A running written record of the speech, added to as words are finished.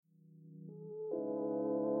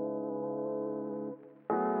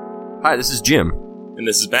Hi, this is Jim. And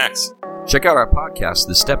this is Max. Check out our podcast,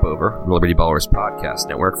 The Step Over, the Liberty Ballers Podcast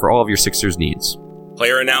Network, for all of your Sixers needs.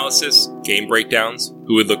 Player analysis, game breakdowns,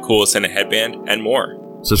 who would look coolest in a headband, and more.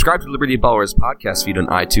 Subscribe to Liberty Ballers podcast feed on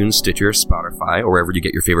iTunes, Stitcher, Spotify, or wherever you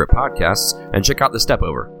get your favorite podcasts, and check out The Step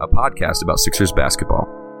Over, a podcast about Sixers basketball.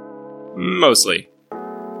 Mostly.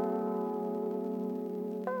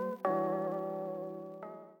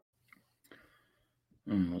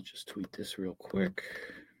 I'll just tweet this real quick.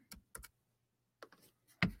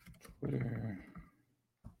 Twitter.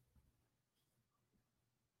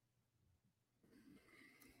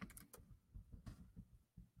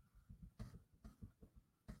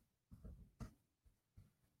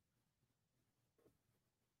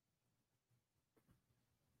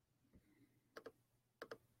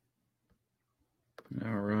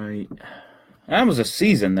 All right. That was a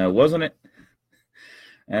season, though, wasn't it?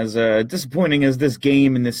 As disappointing as this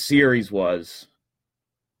game and this series was,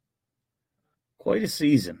 quite a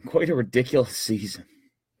season, quite a ridiculous season.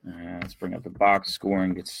 Let's bring up the box score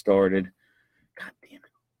and get started. God damn it.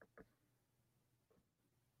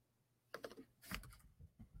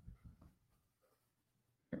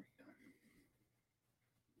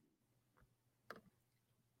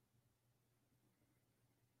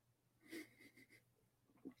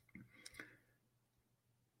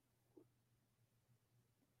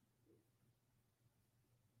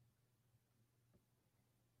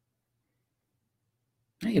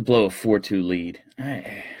 How you blow a 4-2 lead?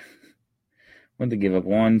 I want to give up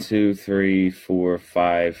 1, 2, 3, 4,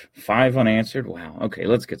 5. 5 unanswered? Wow. Okay,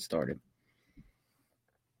 let's get started.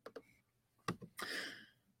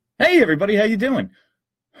 Hey, everybody. How you doing?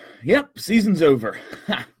 Yep, season's over.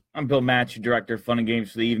 I'm Bill Match, your director of Fun and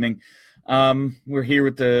Games for the evening. We're here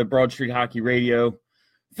with the Broad Street Hockey Radio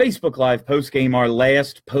Facebook Live postgame, our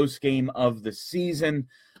last postgame of the season.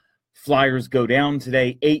 Flyers go down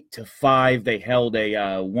today 8-5. They held a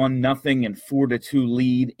 1-0 and 4-2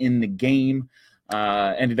 lead in the game.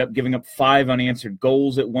 Ended up giving up 5 unanswered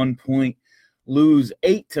goals at one point. Lose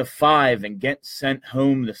 8-5 and get sent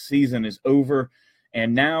home. The season is over.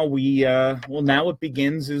 And now now it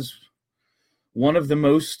begins as one of the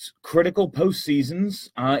most critical postseasons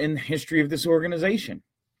in the history of this organization.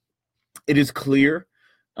 It is clear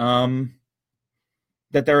that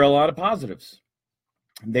there are a lot of positives.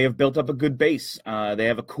 They have built up a good base. They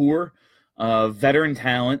have a core of veteran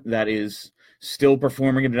talent that is still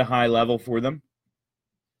performing at a high level for them.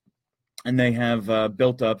 And they have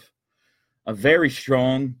built up a very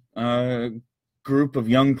strong group of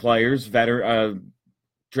young players,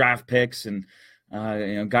 draft picks, and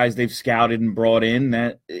guys they've scouted and brought in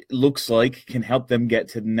that it looks like can help them get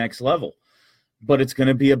to the next level. But it's going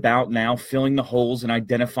to be about now filling the holes and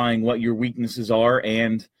identifying what your weaknesses are.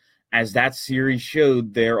 And as that series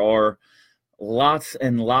showed, there are lots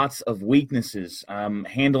and lots of weaknesses.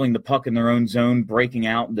 Handling the puck in their own zone, breaking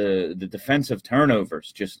out the defensive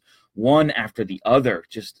turnovers, just one after the other,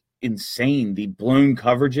 just insane. The blown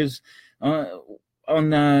coverages on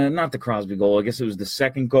not the Crosby goal. I guess it was the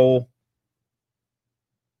second goal.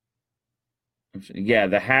 Yeah,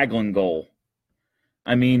 the Hagelin goal.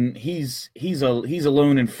 I mean, he's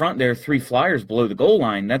alone in front there, 3 Flyers below the goal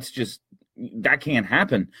line. That can't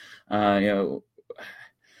happen. Man,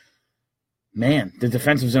 the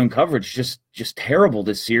defensive zone coverage just terrible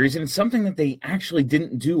this series, and it's something that they actually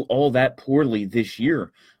didn't do all that poorly this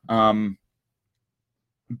year. But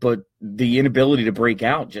the inability to break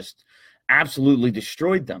out just absolutely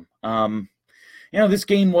destroyed them. This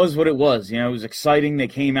game was what it was. It was exciting. They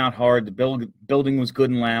came out hard. The building was good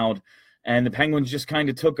and loud, and the Penguins just kind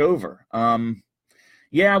of took over.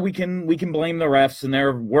 Yeah, we can blame the refs, and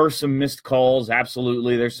there were some missed calls.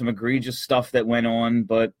 Absolutely, there's some egregious stuff that went on,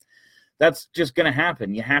 but that's just going to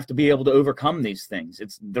happen. You have to be able to overcome these things.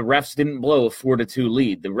 The refs didn't blow a 4-2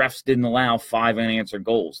 lead. The refs didn't allow 5 unanswered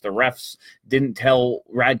goals. The refs didn't tell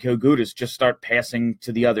Radko Gudas just start passing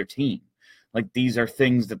to the other team. Like, these are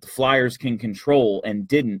things that the Flyers can control and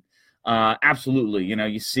didn't. Absolutely,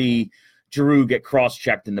 you see Giroux get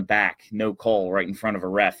cross-checked in the back, no call right in front of a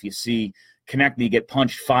ref. You see Konechny get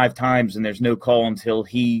punched 5 times and there's no call until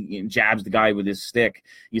he jabs the guy with his stick.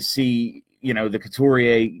 You see, the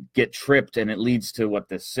Couturier get tripped and it leads to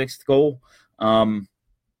the 6th goal.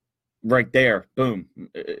 Right there, boom.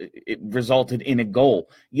 It resulted in a goal.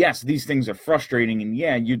 Yes, these things are frustrating, and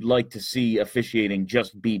yeah, you'd like to see officiating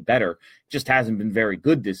just be better. Just hasn't been very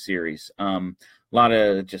good this series. A lot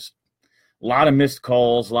of missed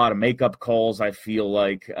calls, a lot of makeup calls. I feel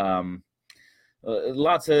like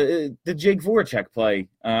lots of the Jake Voracek play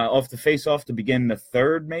off the face-off to begin the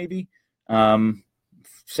third, maybe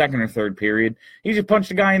second or third period. He just punched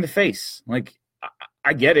a guy in the face. Like,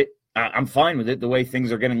 I get it. I'm fine with it the way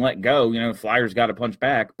things are getting let go. Flyers got to punch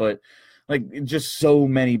back, but just so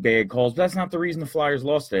many bad calls. But that's not the reason the Flyers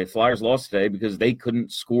lost today. Flyers lost today because they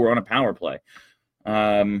couldn't score on a power play.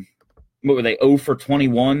 What were they, 0 for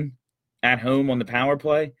 21 at home on the power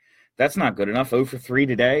play? That's not good enough. 0 for 3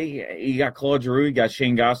 today. You got Claude Giroux, you got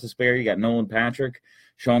Shane Gostisbehere, you got Nolan Patrick,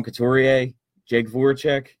 Sean Couturier, Jake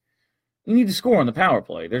Voracek. You need to score on the power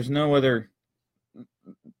play. There's no other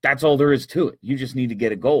 – that's all there is to it. You just need to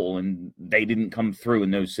get a goal, and they didn't come through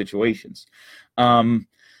in those situations.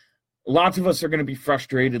 Lots of us are going to be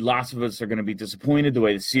frustrated. Lots of us are going to be disappointed the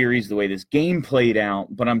way this game played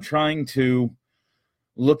out. But I'm trying to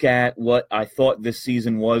look at what I thought this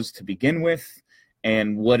season was to begin with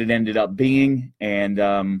and what it ended up being. And,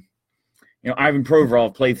 Ivan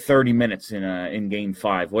Provorov played 30 minutes in Game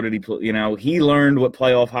 5. What did he play? He learned what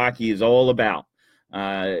playoff hockey is all about.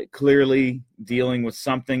 Clearly dealing with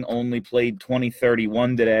something, only played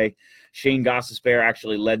 20-31 today. Shane Gostisbehere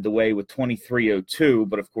actually led the way with 23:02,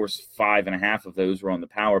 but of course 5.5 of those were on the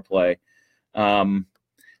power play.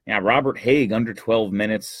 Robert Haig under 12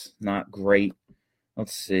 minutes, not great.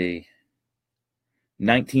 Let's see.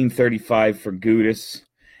 19:35 for Gudas,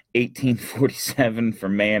 18:47 for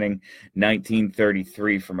Manning,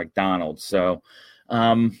 19:33 for McDonald. So,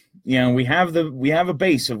 we have a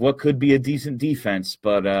base of what could be a decent defense,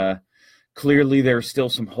 but clearly there are still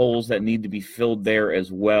some holes that need to be filled there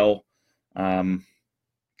as well. Claude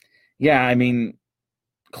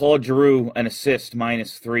Giroux, an assist,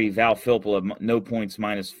 -3. Val Filppula, no points,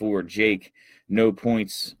 -4. Jake, no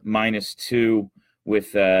points, -2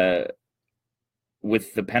 with the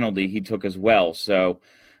penalty he took as well. So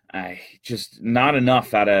just not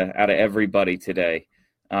enough out of everybody today.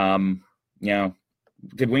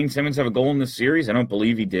 Did Wayne Simmons have a goal in this series? I don't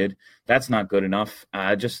believe he did. That's not good enough.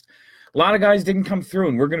 Just a lot of guys didn't come through,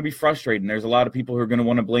 and we're going to be frustrated. And there's a lot of people who are going to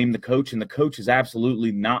want to blame the coach, and the coach is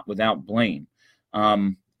absolutely not without blame.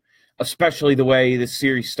 Especially the way this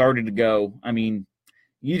series started to go. I mean,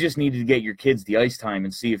 you just needed to get your kids the ice time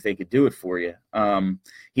and see if they could do it for you.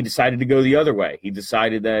 He decided to go the other way. He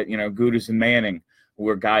decided that, Gudas and Manning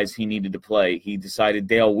were guys he needed to play. He decided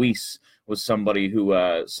Dale Weiss was somebody who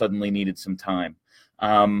suddenly needed some time.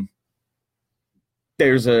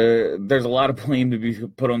 There's a lot of blame to be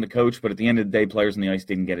put on the coach, but at the end of the day, players on the ice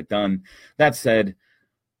didn't get it done. That said,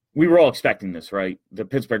 we were all expecting this, right? The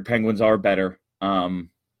Pittsburgh Penguins are better.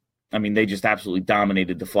 They just absolutely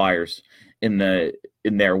dominated the Flyers in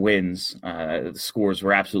their wins. The scores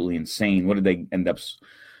were absolutely insane. What did they end up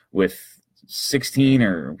with? 16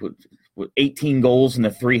 or 18 goals in the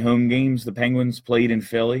 3 home games the Penguins played in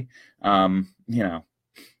Philly.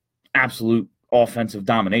 Absolute offensive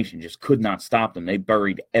domination, just could not stop them. They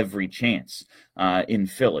buried every chance in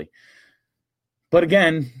Philly. But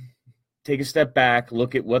again, take a step back,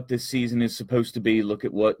 look at what this season is supposed to be, look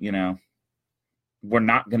at what, we're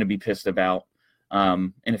not going to be pissed about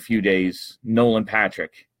in a few days. Nolan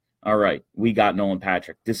Patrick. All right, we got Nolan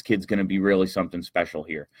Patrick. This kid's going to be really something special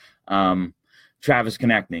here. Travis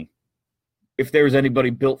Konecny. If there was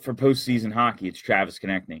anybody built for postseason hockey, it's Travis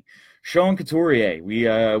Konecny. Sean Couturier.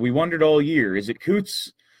 We wondered all year, is it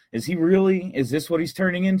Coots? Is this what he's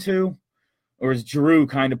turning into? Or is Giroux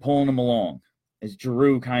kind of pulling him along? Is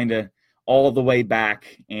Giroux kind of all the way back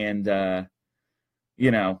and,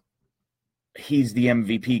 he's the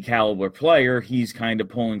MVP caliber player. He's kind of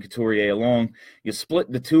pulling Couturier along. You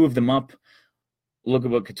split the two of them up. Look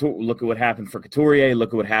at what happened for Couturier. Look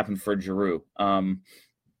at what happened for Giroux.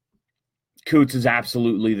 Coots is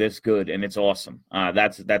absolutely this good, and it's awesome.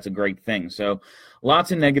 That's a great thing. So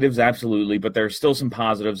lots of negatives, absolutely, but there are still some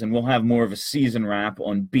positives, and we'll have more of a season wrap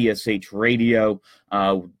on BSH Radio.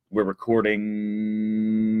 We're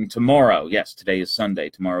recording tomorrow. Yes, today is Sunday.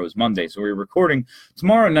 Tomorrow is Monday. So we're recording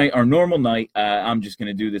tomorrow night, our normal night. I'm just going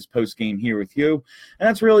to do this post-game here with you. And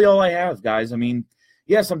that's really all I have, guys. I mean,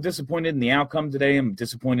 yes, I'm disappointed in the outcome today. I'm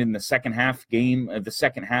disappointed in the second half of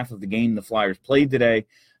the game the Flyers played today.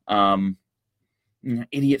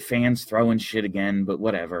 Idiot fans throwing shit again, but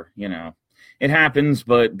whatever, It happens,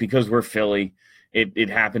 but because we're Philly, it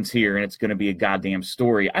happens here, and it's going to be a goddamn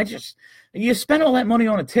story. You spent all that money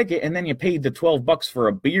on a ticket, and then you paid the $12 for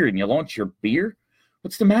a beer, and you launch your beer?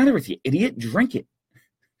 What's the matter with you, idiot? Drink it.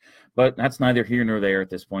 But that's neither here nor there at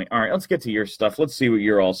this point. All right, let's get to your stuff. Let's see what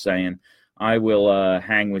you're all saying. I will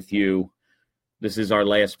hang with you. This is our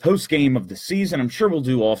last post-game of the season. I'm sure we'll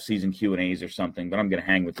do off-season Q&As or something, but I'm going to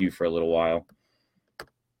hang with you for a little while.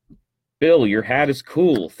 Bill, your hat is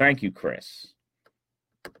cool. Thank you, Chris.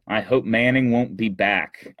 I hope Manning won't be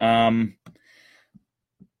back. I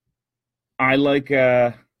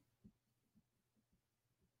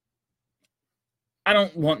I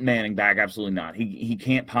don't want Manning back. Absolutely not. He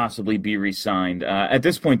can't possibly be re-signed. At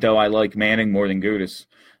this point, though, I like Manning more than Gudas,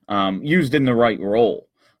 used in the right role,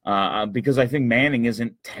 because I think Manning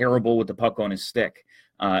isn't terrible with the puck on his stick.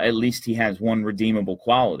 At least he has one redeemable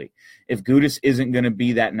quality. If Gudas isn't going to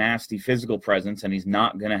be that nasty physical presence, and he's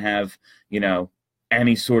not going to have,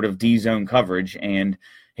 any sort of D-zone coverage, and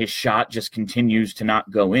his shot just continues to not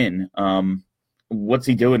go in, what's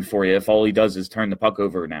he doing for you if all he does is turn the puck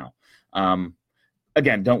over now?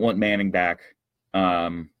 Again, don't want Manning back.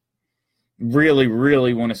 Really,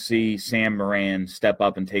 really want to see Sam Moran step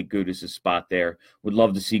up and take Gudas' spot there. Would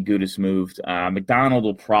love to see Gudas moved. McDonald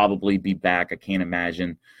will probably be back. I can't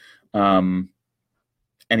imagine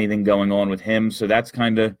anything going on with him. So that's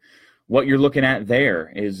kind of what you're looking at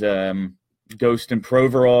there is Ghost and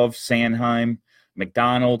Provorov, Sanheim,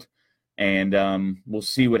 McDonald, and we'll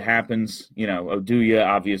see what happens. Oduya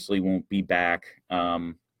obviously won't be back.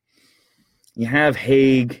 You have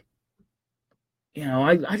Haig.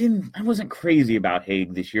 I wasn't crazy about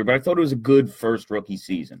Haig this year, but I thought it was a good first rookie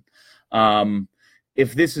season.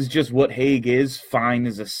 If this is just what Haig is, fine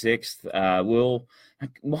as a sixth. We'll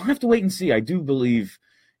have to wait and see. I do believe,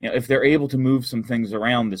 if they're able to move some things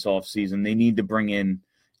around this offseason, they need to bring in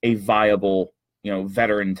a viable,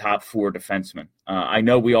 veteran top four defenseman. I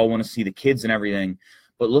know we all want to see the kids and everything,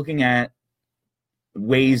 but looking at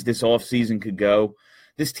ways this offseason could go,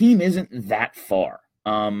 this team isn't that far.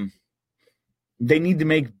 They need to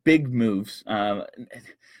make big moves.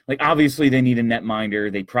 Obviously they need a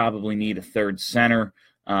netminder. They probably need a third center.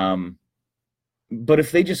 But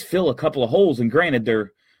if they just fill a couple of holes, and granted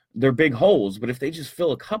they're big holes, but if they just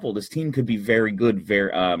fill a couple, this team could be very good,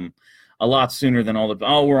 a lot sooner than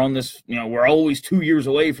we're on this, we're always 2 years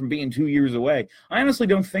away from being 2 years away. I honestly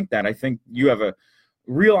don't think that. I think you have a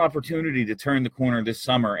real opportunity to turn the corner this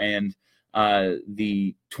summer, and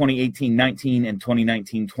the 2018-19 and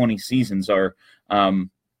 2019-20 seasons are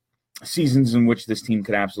seasons in which this team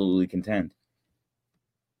could absolutely contend.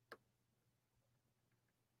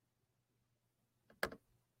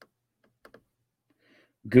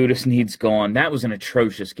 Gudas needs gone. That was an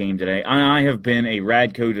atrocious game today. I have been a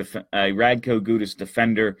Radko Gudas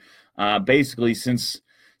defender basically since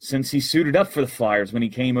he suited up for the Flyers. When he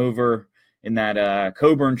came over in that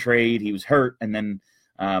Coburn trade, he was hurt, and then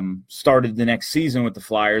started the next season with the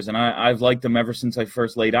Flyers, and I've liked him ever since I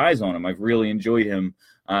first laid eyes on him. I've really enjoyed him,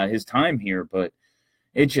 his time here, but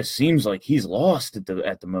it just seems like he's lost at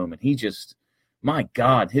the moment. He just, my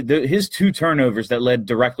God, his two turnovers that led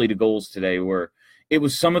directly to goals today it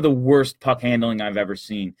was some of the worst puck handling I've ever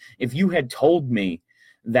seen. If you had told me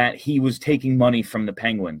that he was taking money from the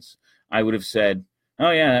Penguins, I would have said,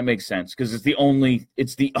 oh yeah, that makes sense, because it's the only,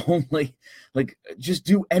 just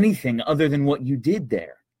do anything other than what you did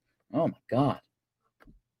there. Oh my God.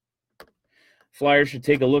 Flyers should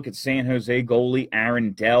take a look at San Jose goalie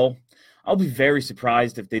Aaron Dell. I'll be very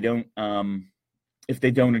surprised if they don't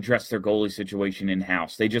address their goalie situation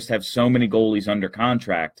in-house. They just have so many goalies under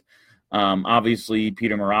contract. Obviously,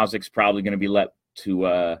 Peter Mrazek's probably going to be let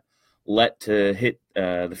to hit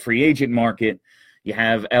the free agent market. You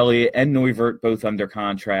have Elliott and Neuvert both under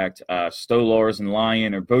contract. Stolarz and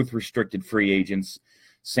Lyon are both restricted free agents.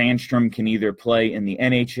 Sandstrom can either play in the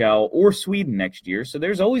NHL or Sweden next year, so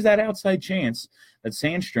there's always that outside chance that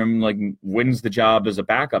Sandstrom wins the job as a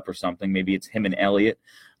backup or something. Maybe it's him and Elliott.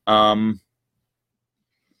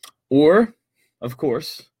 Or, of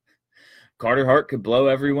course, Carter Hart could blow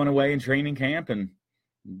everyone away in training camp and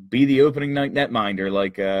be the opening night netminder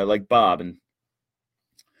like Bob. And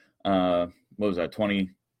what was that,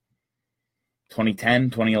 2010,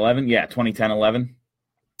 2011? Yeah, 2010-11.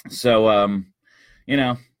 So,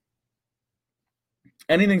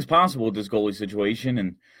 anything's possible with this goalie situation.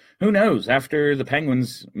 And who knows, after the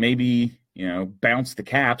Penguins maybe, bounce the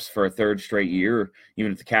Caps for a third straight year, or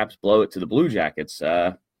even if the Caps blow it to the Blue Jackets,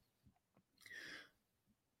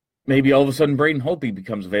 maybe all of a sudden Braden Holtby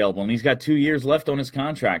becomes available, and he's got 2 years left on his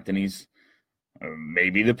contract, and he's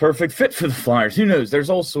maybe the perfect fit for the Flyers. Who knows?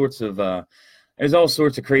 There's all sorts of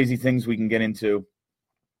crazy things we can get into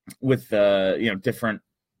with the different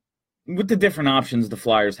options the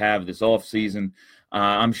Flyers have this offseason.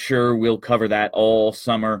 I'm sure we'll cover that all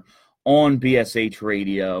summer on BSH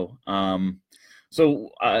Radio. Once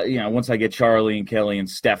I get Charlie and Kelly and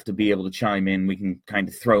Steph to be able to chime in, we can kind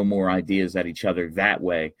of throw more ideas at each other that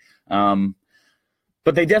way.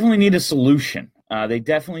 But they definitely need a solution. They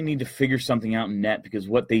definitely need to figure something out in net, because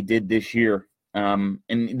what they did this year, and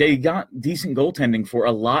they got decent goaltending for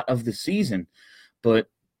a lot of the season, but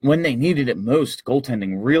when they needed it most,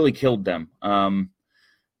 goaltending really killed them.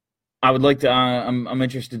 I would like to. I'm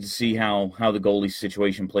interested to see how the goalie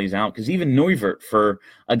situation plays out, because even Neuvert, for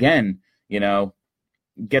again,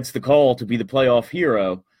 gets the call to be the playoff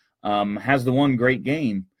hero, has the one great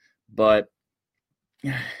game, but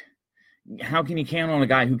how can you count on a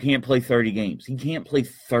guy who can't play 30 games? He can't play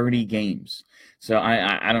 30 games, so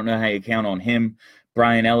I don't know how you count on him.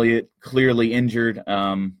 Brian Elliott, clearly injured,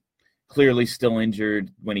 clearly still injured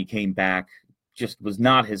when he came back, just was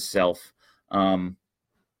not his self.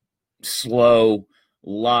 Slow,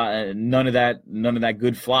 none of that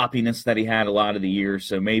good floppiness that he had a lot of the year.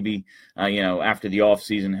 So maybe after the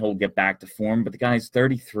offseason he'll get back to form. But the guy's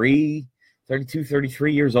 33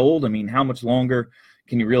 years old. I mean, how much longer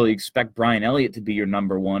can you really expect Brian Elliott to be your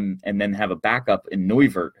number one and then have a backup in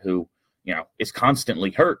Neuvert who is constantly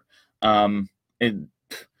hurt? I don't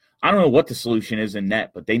know what the solution is in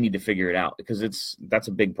net, but they need to figure it out, because that's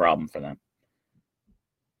a big problem for them.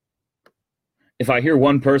 If I hear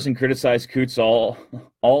one person criticize Coots all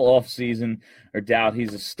off season or doubt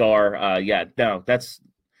he's a star,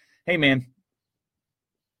 hey man,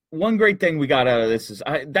 one great thing we got out of this is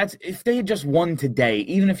that's if they had just won today,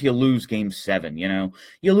 even if you lose Game 7,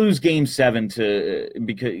 you lose Game 7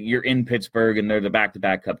 because you're in Pittsburgh and they're the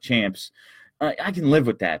back-to-back Cup champs. I can live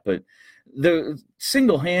with that, but the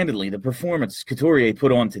single-handedly the performance Couturier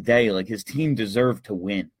put on today, like his team deserved to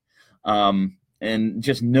win. And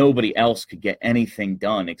just nobody else could get anything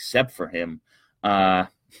done except for him.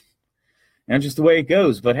 Just the way it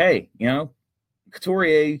goes. But hey,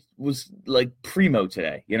 Couturier was like primo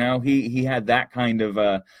today. He had that kind of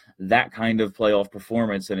playoff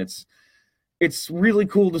performance, and it's really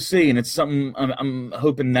cool to see, and it's something I'm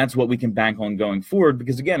hoping that's what we can bank on going forward.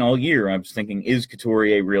 Because again, all year I was thinking, is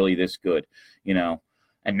Couturier really this good? And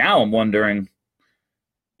now I'm wondering,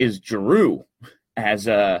 is Giroux as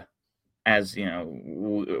I've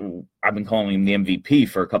been calling him the MVP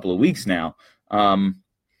for a couple of weeks now.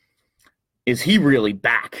 Is he really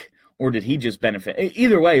back, or did he just benefit?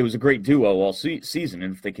 Either way, it was a great duo all season,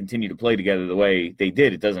 and if they continue to play together the way they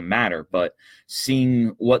did, it doesn't matter. But seeing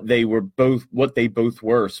what they both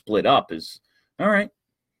were split up is all right.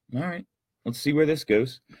 Let's see where this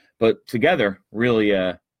goes. But together, really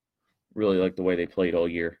like the way they played all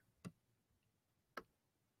year.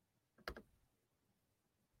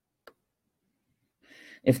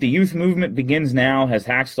 If the youth movement begins now, has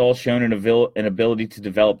Hakstol shown an ability to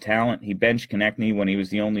develop talent? He benched Konechny when he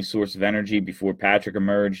was the only source of energy before Patrick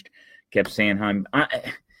emerged, kept Sanheim. I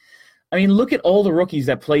mean, look at all the rookies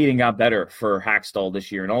that played and got better for Hakstol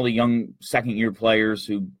this year, and all the young second-year players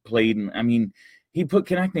who played. He put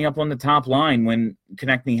Konechny up on the top line when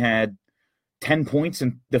Konechny had 10 points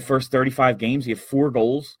in the first 35 games. He had 4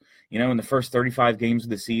 goals, in the first 35 games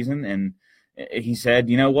of the season, and he said,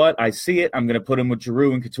 you know what, I see it. I'm going to put him with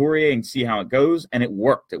Giroux and Couturier and see how it goes. And it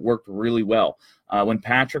worked. It worked really well. When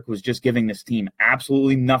Patrick was just giving this team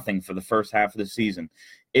absolutely nothing for the first half of the season,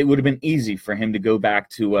 it would have been easy for him to go back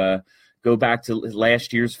to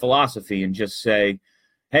last year's philosophy and just say,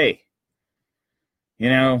 hey,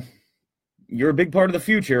 you're a big part of the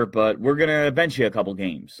future, but we're going to bench you a couple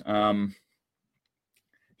games.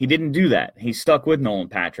 He didn't do that. He stuck with Nolan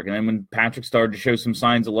Patrick. And then when Patrick started to show some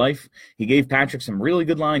signs of life, he gave Patrick some really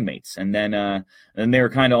good line mates. And then they were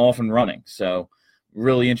kind of off and running. So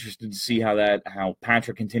really interested to see how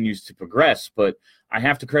Patrick continues to progress. But I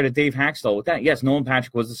have to credit Dave Hakstol with that. Yes, Nolan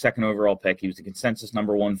Patrick was the second overall pick. He was the consensus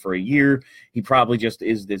number 1 for a year. He probably just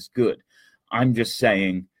is this good. I'm just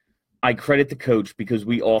saying, I credit the coach, because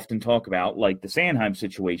we often talk about, like the Sanheim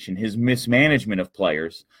situation, his mismanagement of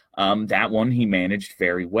players. That one he managed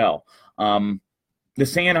very well. The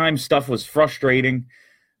Sanheim stuff was frustrating.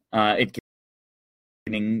 It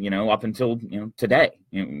up until today.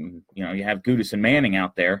 You have Gudas and Manning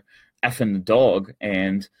out there effing the dog,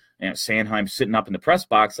 and Sanheim sitting up in the press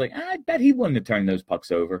box like, I bet he wouldn't have turned those pucks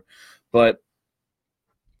over. But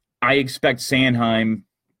I expect Sanheim,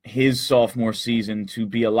 his sophomore season, to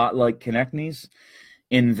be a lot like Konechny's,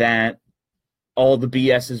 in that all the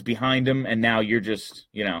BS is behind him, and now you're just,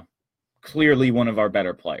 clearly one of our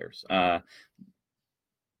better players.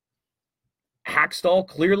 Hakstol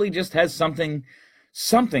clearly just has something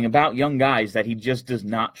about young guys that he just does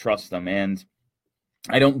not trust them, and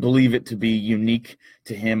I don't believe it to be unique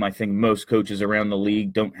to him. I think most coaches around the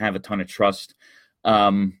league don't have a ton of trust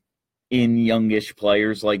in youngish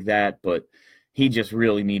players like that, but he just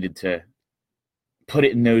really needed to put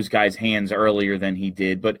it in those guys' hands earlier than he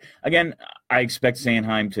did. But again, I expect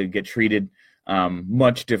Sanheim to get treated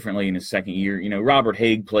much differently in his second year. Robert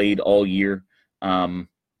Haig played all year.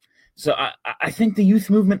 So I think the youth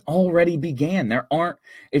movement already began.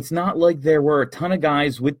 It's not like there were a ton of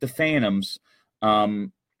guys with the Phantoms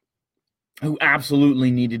who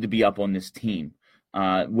absolutely needed to be up on this team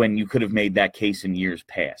when you could have made that case in years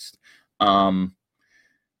past.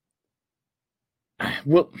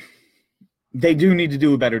 Well, they do need to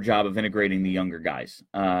do a better job of integrating the younger guys.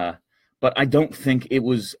 But I don't think it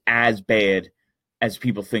was as bad as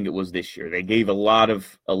people think it was this year. They gave a lot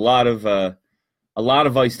of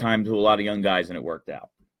ice time to a lot of young guys, and it worked out.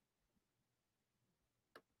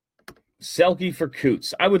 Selke for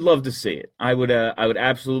Coots. I would love to see it. I would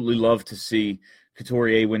absolutely love to see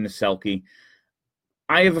Couturier win the Selke.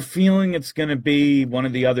 I have a feeling it's going to be one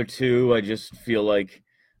of the other two. I just feel like,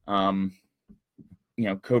 Kopitar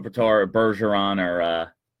or Bergeron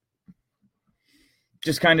are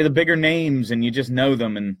just kind of the bigger names, and you just know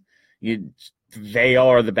them, and they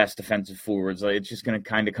are the best defensive forwards. It's just going to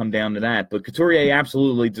kind of come down to that. But Couturier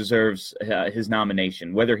absolutely deserves his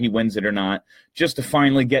nomination, whether he wins it or not, just to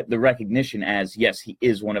finally get the recognition as, yes, he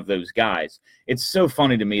is one of those guys. It's so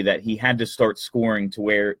funny to me that he had to start scoring to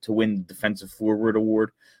win the Defensive Forward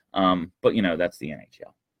Award. But, that's the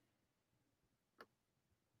NHL.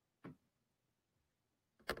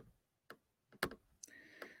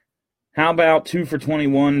 How about 2 for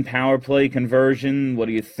 21 power play conversion? What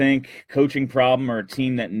do you think? Coaching problem or a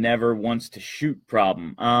team that never wants to shoot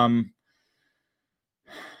problem?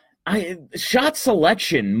 Shot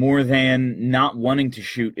selection more than not wanting to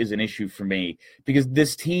shoot is an issue for me, because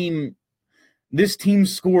this team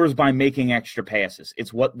scores by making extra passes.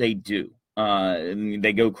 It's what they do.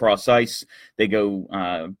 They go cross ice, they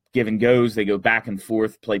go give and goes, they go back and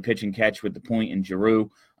forth, play pitch and catch with the point and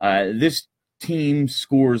Giroux. This team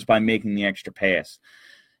scores by making the extra pass.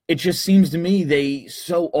 It just seems to me they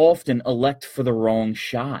so often elect for the wrong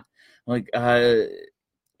shot. Like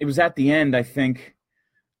it was at the end, I think,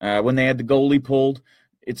 when they had the goalie pulled.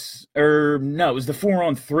 It was the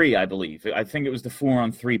 4-on-3, I believe. I think it was the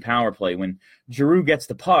 4-on-3 power play when Giroux gets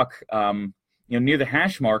the puck, near the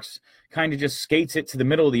hash marks, kind of just skates it to the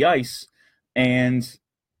middle of the ice and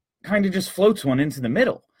kind of just floats one into the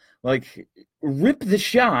middle. Like, rip the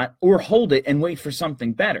shot or hold it and wait for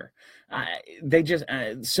something better. They just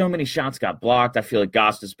so many shots got blocked. I feel like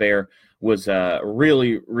Gostisbehere was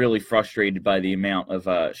really, really frustrated by the amount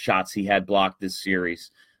of shots he had blocked this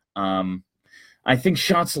series. I think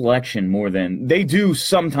shot selection more than they do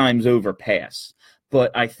sometimes overpass,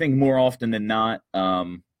 but I think more often than not,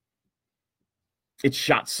 it's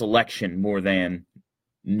shot selection more than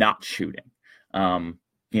not shooting.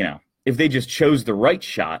 If they just chose the right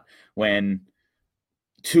shot when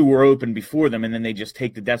two were open before them and then they just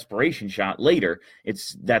take the desperation shot later,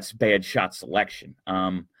 that's bad shot selection.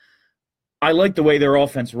 I like the way their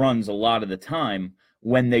offense runs a lot of the time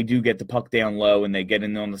when they do get the puck down low and they get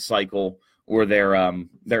in on the cycle, or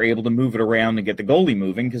they're able to move it around and get the goalie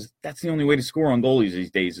moving, because that's the only way to score on goalies these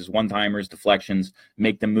days is one-timers, deflections,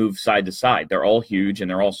 make them move side to side. They're all huge and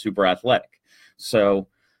they're all super athletic. So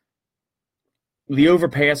the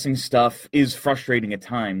overpassing stuff is frustrating at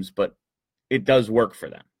times, but it does work for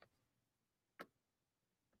them.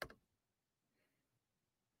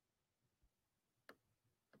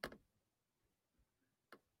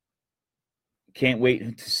 Can't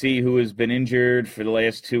wait to see who has been injured for the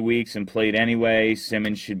last 2 weeks and played anyway.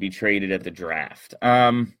 Simmons should be traded at the draft.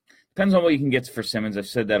 Depends on what you can get for Simmons. I've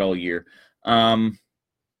said that all year.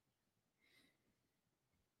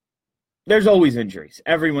 There's always injuries.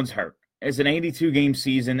 Everyone's hurt. It's an 82-game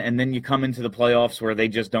season, and then you come into the playoffs where they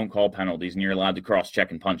just don't call penalties, and you're allowed to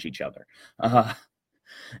cross-check and punch each other.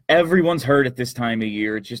 Everyone's hurt at this time of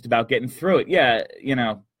year. It's just about getting through it. Yeah,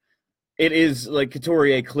 it is like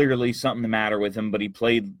Couturier, clearly something the matter with him, but he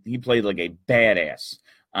played like a badass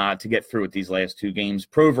to get through it these last 2 games.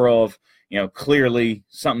 Provorov, clearly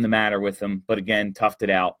something the matter with him, but again, toughed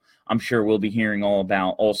it out. I'm sure we'll be hearing all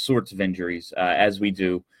about all sorts of injuries as we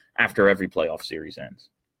do after every playoff series ends.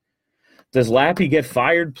 Does Lappy get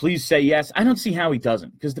fired? Please say yes. I don't see how he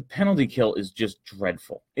doesn't, because the penalty kill is just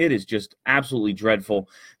dreadful. It is just absolutely dreadful.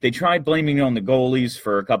 They tried blaming it on the goalies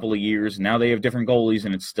for a couple of years. Now they have different goalies,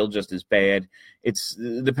 and it's still just as bad.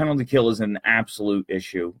 The penalty kill is an absolute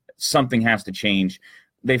issue. Something has to change.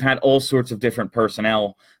 They've had all sorts of different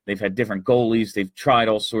personnel. They've had different goalies. They've tried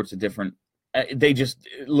all sorts of different Lappy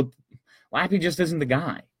just isn't the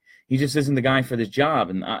guy. He just isn't the guy for this job.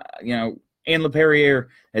 And, and LaPerriere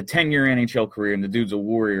had a 10-year NHL career, and the dude's a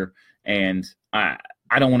warrior, and I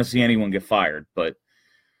don't want to see anyone get fired, but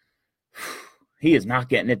he is not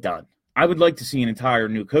getting it done. I would like to see an entire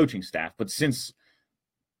new coaching staff, but if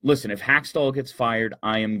Hackstall gets fired,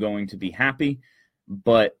 I am going to be happy,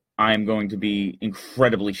 but I am going to be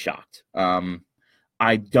incredibly shocked.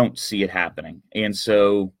 I don't see it happening, and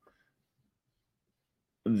so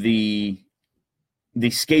the the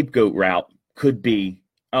scapegoat route could be,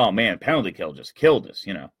 oh man, penalty kill just killed us,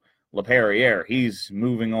 LePerriere, he's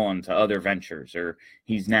moving on to other ventures, or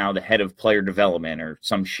he's now the head of player development or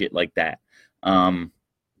some shit like that.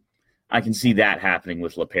 I can see that happening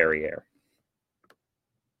with LePerriere.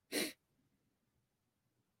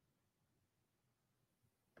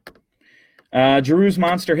 Giroux's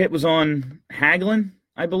monster hit was on Hagelin,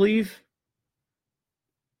 I believe.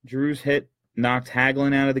 Giroux's hit knocked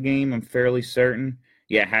Hagelin out of the game, I'm fairly certain.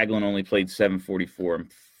 Yeah, Hagelin only played 744. I'm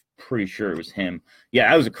pretty sure it was him. Yeah,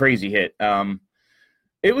 that was a crazy hit.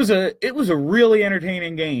 It was a really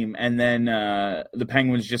entertaining game, and then the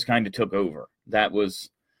Penguins just kind of took over. That was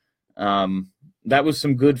some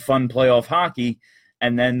good, fun playoff hockey,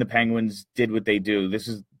 and then the Penguins did what they do.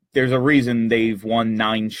 There's a reason they've won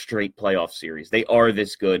 9 straight playoff series. They are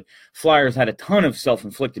this good. Flyers had a ton of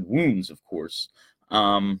self-inflicted wounds, of course.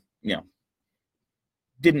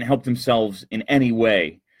 Didn't help themselves in any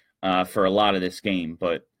way for a lot of this game,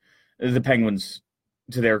 but the Penguins,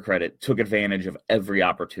 to their credit, took advantage of every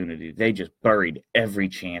opportunity. They just buried every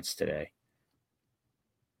chance today.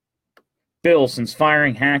 Bill, since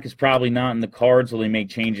firing Hack is probably not in the cards, will they make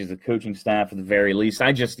changes to the coaching staff at the very least? I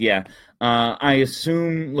assume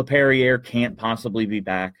LePerriere can't possibly be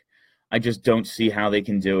back. I just don't see how they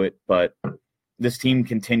can do it, but this team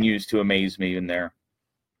continues to amaze me in their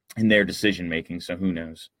decision-making, so who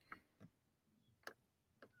knows?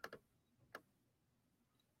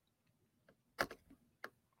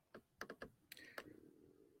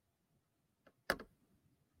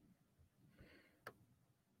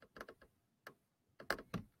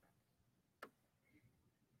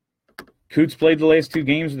 Coots played the last 2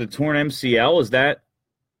 games with a torn MCL. Is that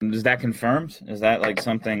confirmed? Is that like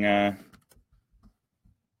something? The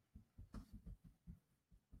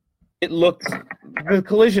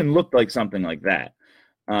collision looked like something like that.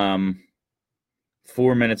 4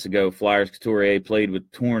 minutes ago, Flyers Couturier played with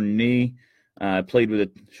torn knee.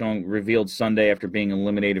 Sean revealed Sunday after being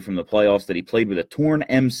eliminated from the playoffs that he played with a torn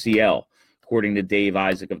MCL, according to Dave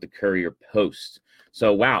Isaac of the Courier Post.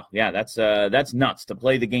 So, wow, yeah, that's nuts to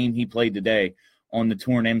play the game he played today on the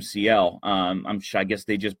torn MCL. I guess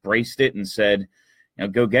they just braced it and said,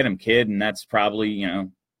 go get him, kid. And that's probably,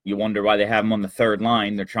 you wonder why they have him on the third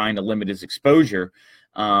line. They're trying to limit his exposure.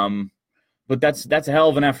 But that's a hell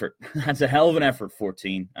of an effort. That's a hell of an effort,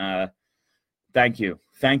 14. Thank you.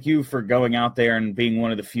 Thank you for going out there and being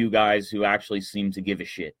one of the few guys who actually seem to give a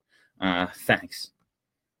shit. Thanks.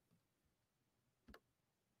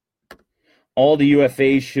 All the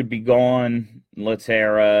UFAs should be gone.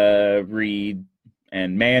 Letera, Reed,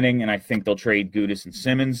 and Manning, and I think they'll trade Gudas and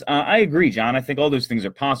Simmons. I agree, John. I think all those things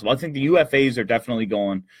are possible. I think the UFAs are definitely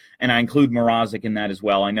gone, and I include Mrazek in that as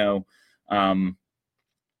well. I know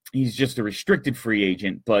he's just a restricted free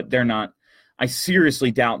agent, but they're not. I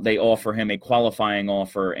seriously doubt they offer him a qualifying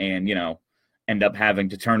offer and, end up having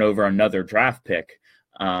to turn over another draft pick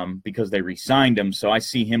because they re-signed him. So I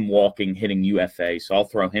see him hitting UFA, so I'll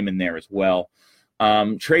throw him in there as well.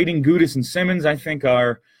 Trading Gudas and Simmons, I think,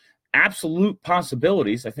 are absolute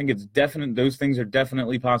possibilities. I think it's definite. Those things are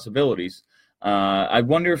definitely possibilities. I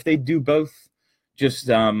wonder if they do both. Just,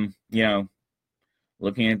 looking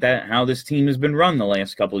at that, how this team has been run the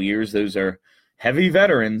last couple of years, those are heavy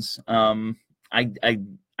veterans. I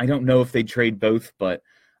don't know if they trade both, but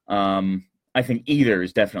I think either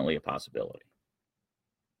is definitely a possibility.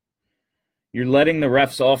 You're letting the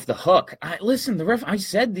refs off the hook. I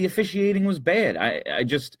said the officiating was bad. I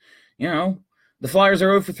just, the Flyers are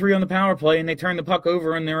 0 for 3 on the power play and they turn the puck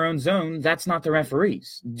over in their own zone. That's not the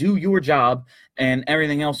referees. Do your job and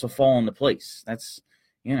everything else will fall into place. That's,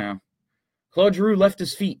 Claude Giroux left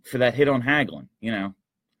his feet for that hit on Hagelin.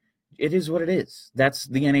 It is what it is. That's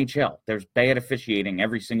the NHL. There's bad officiating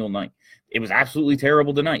every single night. It was absolutely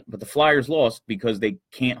terrible tonight, but the Flyers lost because they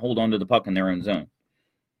can't hold on to the puck in their own zone.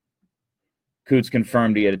 Coots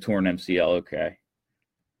confirmed he had a torn MCL.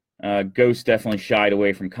 Okay. Ghost definitely shied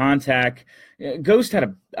away from contact. I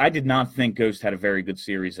did not think Ghost had a very good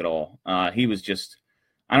series at all. He was just,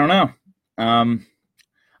 I don't know. I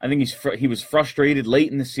think he was frustrated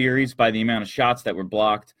late in the series by the amount of shots that were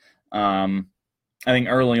blocked. I think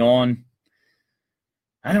early on,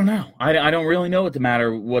 I don't know. I don't really know what the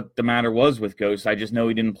matter was with Ghost. I just know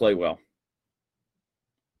he didn't play well.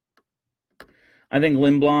 I think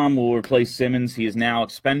Lindblom will replace Simmons. He is now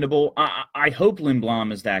expendable. I hope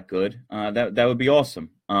Lindblom is that good. That would be awesome.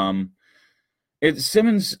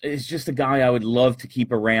 Simmons is just a guy I would love to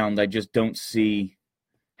keep around. I just don't see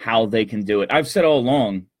how they can do it. I've said all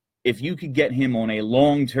along, if you could get him on a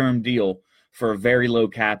long-term deal for a very low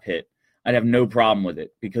cap hit, I'd have no problem with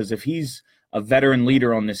it. Because if he's a veteran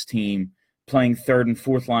leader on this team, playing third and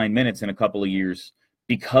fourth line minutes in a couple of years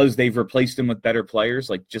because they've replaced him with better players,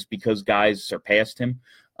 like just because guys surpassed him,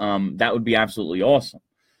 that would be absolutely awesome.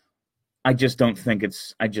 I just don't think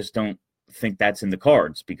that's in the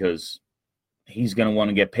cards because he's going to want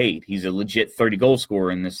to get paid. He's a legit 30-goal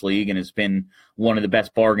scorer in this league and has been one of the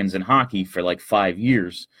best bargains in hockey for like 5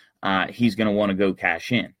 years. He's going to want to go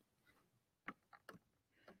cash in.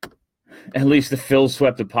 At least the Phils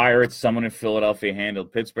swept the Pirates. Someone in Philadelphia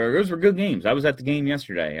handled Pittsburgh. Those were good games. I was at the game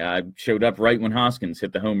yesterday. I showed up right when Hoskins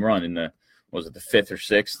hit the home run in the fifth or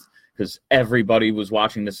sixth, because everybody was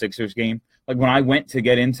watching the Sixers game. Like when I went to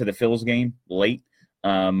get into the Phils game late,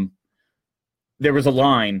 there was a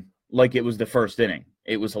line like it was the first inning.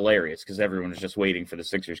 It was hilarious because everyone was just waiting for the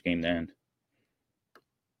Sixers game to end.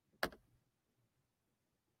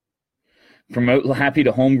 Promote Lappy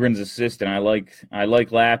to Holmgren's assistant. I like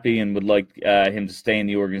Lappy and would like him to stay in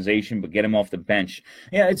the organization, but get him off the bench.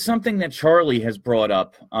 Yeah, it's something that Charlie has brought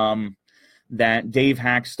up, that Dave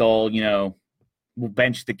Hackstall, will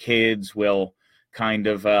bench the kids, will kind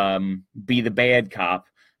of be the bad cop,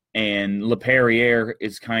 and LePerriere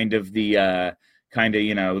is kind of the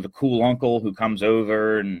cool uncle who comes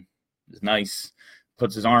over and is nice,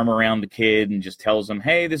 puts his arm around the kid and just tells him,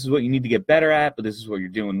 hey, this is what you need to get better at, but this is what you're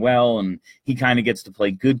doing well. And he kind of gets to play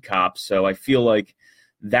good cop. So I feel like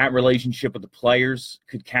that relationship with the players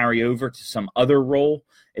could carry over to some other role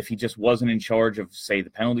if he just wasn't in charge of, say, the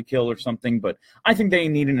penalty kill or something. But I think they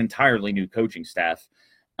need an entirely new coaching staff.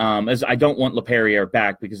 As I don't want LePerriere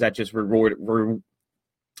back because that's just rewarding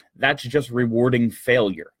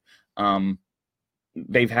failure.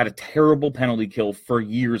 They've had a terrible penalty kill for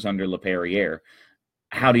years under LePerriere.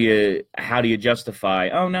 How do you justify,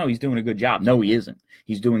 oh, no, he's doing a good job? No, he isn't.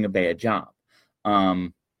 He's doing a bad job.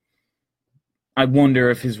 I wonder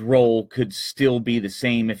if his role could still be the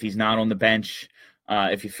same if he's not on the bench,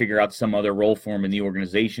 if you figure out some other role for him in the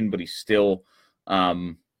organization, but he still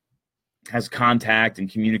has contact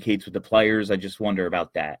and communicates with the players. I just wonder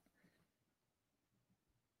about that.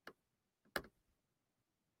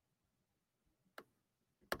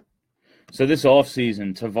 So this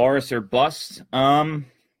offseason, Tavares or bust?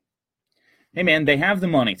 Hey, man, they have the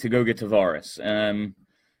money to go get Tavares.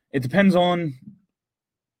 It depends on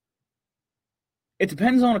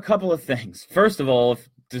a couple of things. First of all,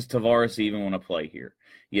 does Tavares even want to play here?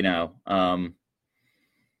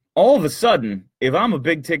 All of a sudden, if I'm a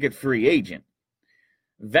big-ticket free agent,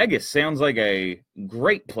 Vegas sounds like a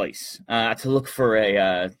great place to look for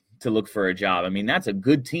a job. I mean, that's a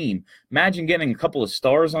good team. Imagine getting a couple of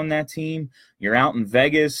stars on that team. You're out in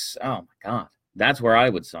Vegas. Oh, my God. That's where I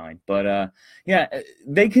would sign. But, yeah,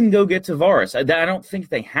 they can go get Tavares. I don't think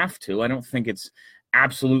they have to. I don't think it's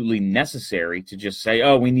absolutely necessary to just say,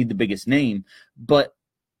 oh, we need the biggest name. But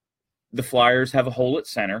the Flyers have a hole at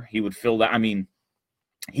center. He would fill that. I mean,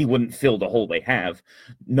 he wouldn't fill the hole they have.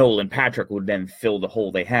 Nolan Patrick would then fill the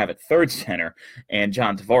hole they have at third center, and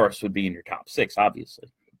John Tavares would be in your top six,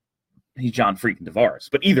 obviously. He's John freaking Tavares.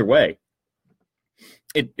 But either way,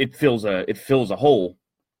 it fills a hole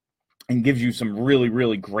and gives you some really,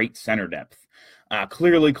 really great center depth.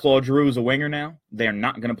 Clearly, Claude Giroux is a winger now. They're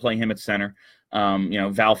not going to play him at center.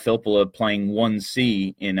 Val Filppula playing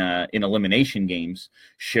 1C in elimination games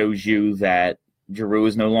shows you that Giroux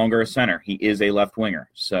is no longer a center. He is a left winger.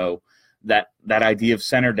 So that idea of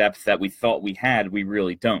center depth that we thought we had, we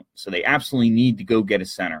really don't. So they absolutely need to go get a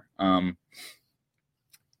center.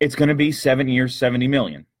 It's going to be 7 years, $70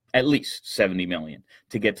 million, at least $70 million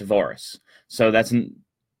to get Tavares. So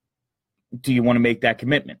do you want to make that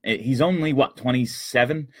commitment? He's only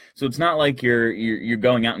 27, so it's not like you're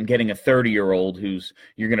going out and getting a 30-year-old who's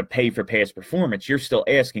you're going to pay for past performance. You're still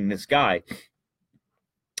asking this guy.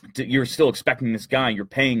 You're still expecting this guy. You're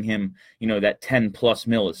paying him, that 10+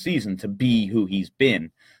 mil a season to be who he's been.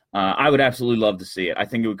 I would absolutely love to see it. I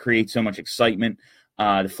think it would create so much excitement.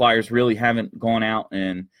 The Flyers really haven't gone out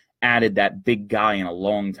and added that big guy in a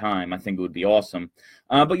long time. I think it would be awesome.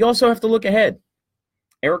 But you also have to look ahead.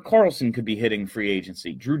 Erik Karlsson could be hitting free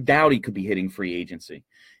agency. Drew Doughty could be hitting free agency.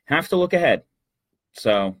 Have to look ahead.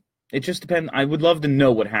 So it just depends. I would love to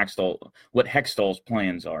know what Hextall's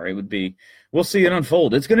plans are. We'll see it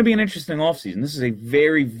unfold. It's going to be an interesting offseason. This is a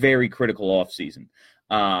very, very critical offseason.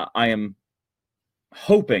 I am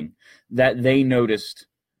hoping that they noticed,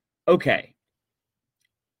 okay,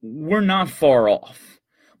 we're not far off,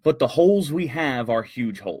 but the holes we have are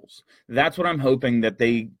huge holes. That's what I'm hoping that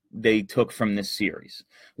they took from this series.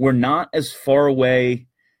 We're not as far away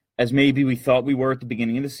as maybe we thought we were at the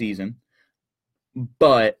beginning of the season,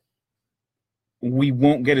 but we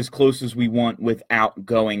won't get as close as we want without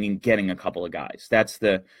going and getting a couple of guys. That's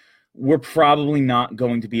the we're probably not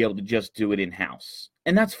going to be able to just do it in-house.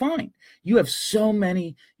 And that's fine. You have so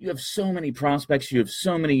many prospects, you have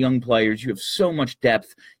so many young players, you have so much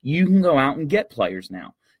depth. You can go out and get players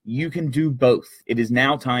now. You can do both. It is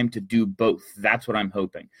now time to do both. That's what I'm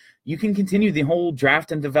hoping. You can continue the whole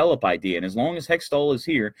draft and develop idea. And as long as Hextall is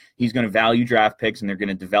here, he's going to value draft picks and they're going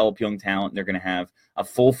to develop young talent. And they're going to have a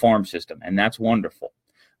full farm system. And that's wonderful.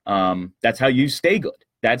 That's how you stay good.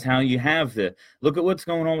 That's how you have look at what's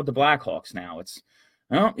going on with the Blackhawks now. It's,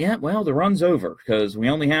 the run's over because we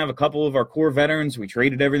only have a couple of our core veterans. We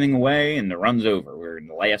traded everything away and the run's over. We're in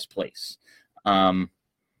the last place. By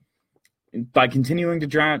continuing to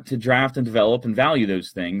draft and develop and value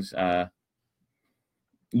those things,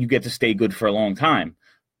 you get to stay good for a long time.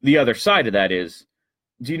 The other side of that is,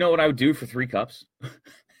 do you know what I would do for 3 cups?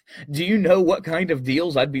 Do you know what kind of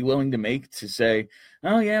deals I'd be willing to make to say,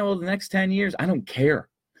 the next 10 years, I don't care.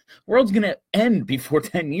 World's going to end before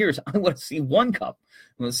 10 years. I want to see 1 cup.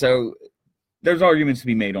 So there's arguments to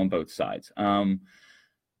be made on both sides.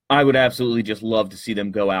 I would absolutely just love to see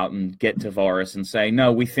them go out and get Tavares and say,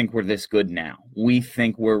 no, we think we're this good now. We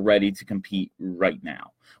think we're ready to compete right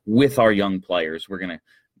now with our young players. We're going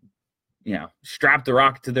to, strap the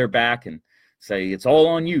rock to their back and say, it's all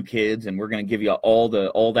on you, kids, and we're going to give you all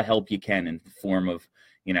the help you can in the form of,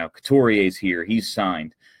 Couturier's here. He's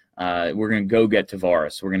signed. We're going to go get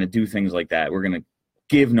Tavares. We're going to do things like that. We're going to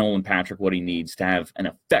give Nolan Patrick what he needs to have an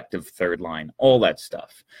effective third line, all that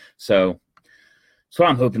stuff. So that's what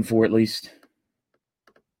I'm hoping for, at least.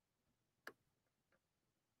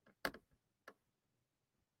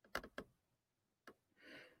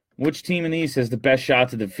 Which team in the East has the best shot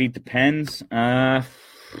to defeat the Pens? They're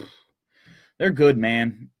good,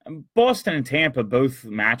 man. Boston and Tampa both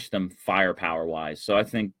match them firepower-wise, so I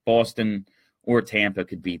think Boston or Tampa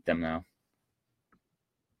could beat them, though.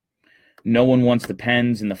 No one wants the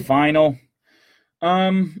Pens in the final.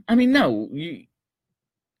 No.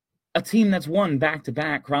 A team that's won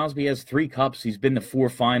back-to-back, Crosby has 3 cups. He's been to 4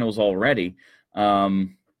 finals already. No,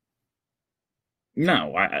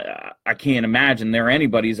 I can't imagine they're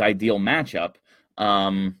anybody's ideal matchup.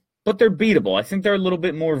 But they're beatable. I think they're a little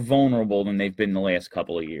bit more vulnerable than they've been the last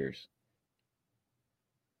couple of years.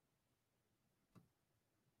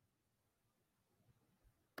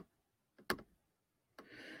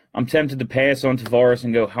 I'm tempted to pass on Tavares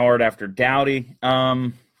and go hard after Doughty.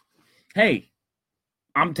 Hey,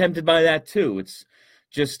 I'm tempted by that too. It's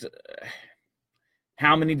just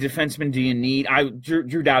how many defensemen do you need?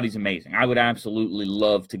 Drew Doughty's amazing. I would absolutely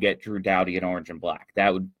love to get Drew Doughty in orange and black.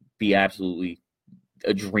 That would be absolutely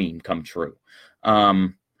a dream come true.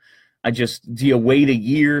 Do you wait a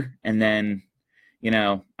year and then,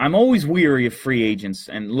 I'm always weary of free agents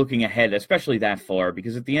and looking ahead, especially that far,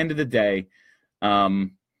 because at the end of the day,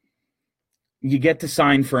 you get to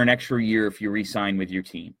sign for an extra year if you re-sign with your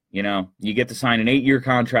team. You get to sign an 8-year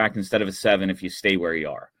contract instead of a 7 if you stay where you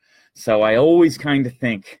are. So I always kind of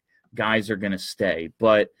think guys are going to stay.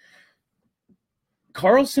 But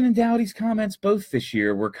Carlson and Doughty's comments both this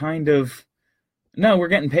year were kind of, no, we're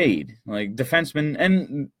getting paid. Like defensemen,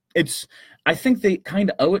 and I think they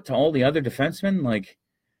kind of owe it to all the other defensemen. Like,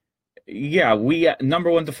 yeah, we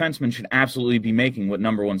number 1 defensemen should absolutely be making what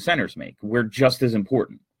number 1 centers make. We're just as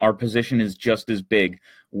important. Our position is just as big.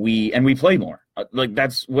 We play more. Like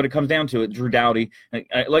that's what it comes down to. Drew Doughty,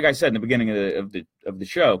 like I said in the beginning of the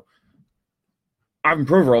show, Ivan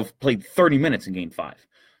Provorov played 30 minutes in Game 5.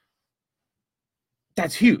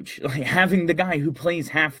 That's huge. Like having the guy who plays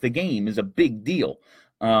half the game is a big deal.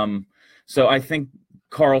 So I think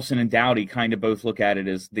Carlson and Doughty kind of both look at it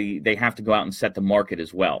as they have to go out and set the market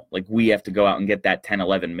as well. Like we have to go out and get that 10,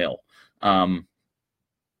 11 mil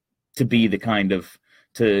to be the kind of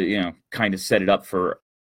set it up for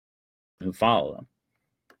who follow them.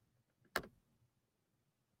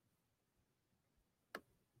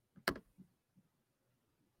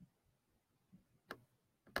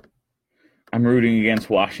 I'm rooting against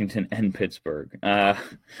Washington and Pittsburgh. I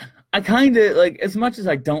kind of like, as much as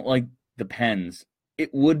I don't like the Pens,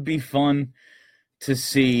 it would be fun to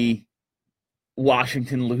see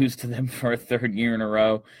Washington lose to them for a 3rd year in a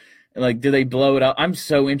row. Like, do they blow it up? I'm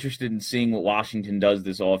so interested in seeing what Washington does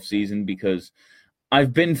this offseason because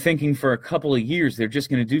I've been thinking for a couple of years they're just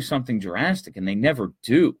going to do something drastic, and they never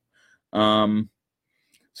do.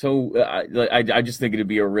 So I just think it'd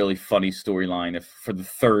be a really funny storyline if for the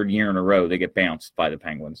 3rd year in a row they get bounced by the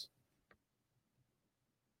Penguins.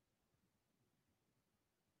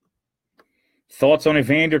 Thoughts on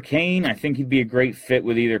Evander Kane? I think he'd be a great fit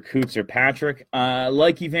with either Coots or Patrick.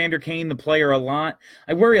 Like Evander Kane, the player, a lot.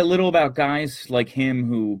 I worry a little about guys like him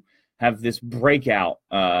who have this breakout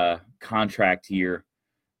contract year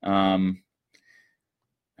I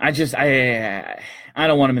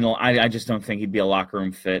don't want him in the. I just don't think he'd be a locker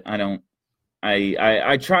room fit.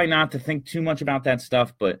 I try not to think too much about that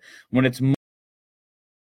stuff, but when it's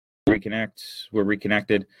we're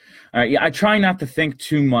reconnected. I try not to think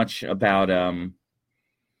too much about the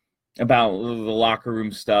locker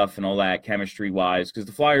room stuff and all that chemistry wise, because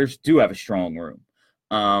the Flyers do have a strong room.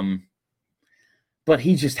 But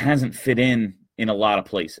he just hasn't fit in a lot of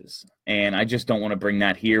places. And I just don't want to bring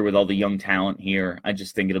that here with all the young talent here. I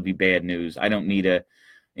just think it'll be bad news. I don't need a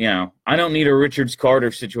Richards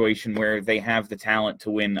Carter situation where they have the talent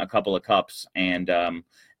to win a couple of cups and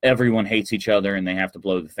everyone hates each other and they have to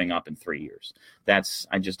blow the thing up in 3 years. I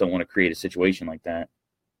just don't want to create a situation like that.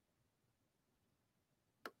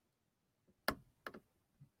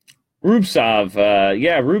 Rubtsov,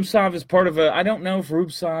 Rubtsov is part of I don't know if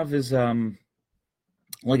Rubtsov is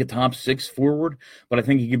like a top 6 forward, but I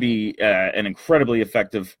think he could be an incredibly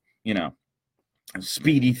effective,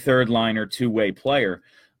 speedy third liner, two-way player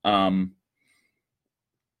who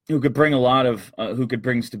could bring who could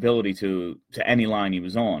bring stability to any line he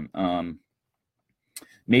was on.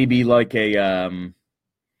 Maybe like a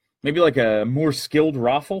more skilled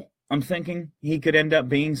Raffle. I'm thinking he could end up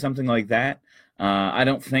being something like that. I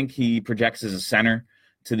don't think he projects as a center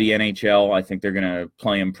to the NHL. I think they're going to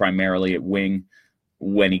play him primarily at wing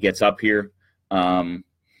when he gets up here. How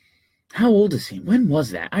old is he? When was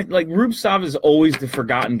that? Rubtsov is always the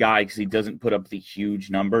forgotten guy because he doesn't put up the huge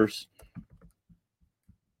numbers.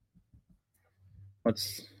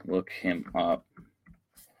 Let's look him up.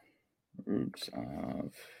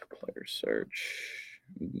 Rubtsov, player search.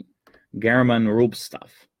 German Rubtsov.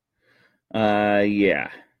 Yeah.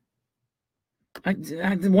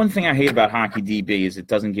 The one thing I hate about Hockey DB is it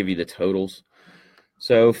doesn't give you the totals.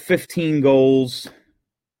 So 15 goals,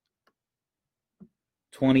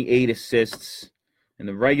 28 assists in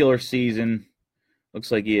the regular season.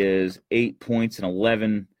 Looks like he has 8 points in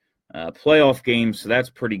 11 playoff games, so that's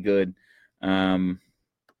pretty good.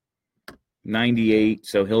 98,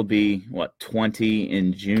 so he'll be, 20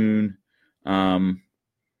 in June.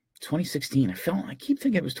 2016, I keep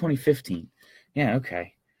thinking it was 2015. Yeah,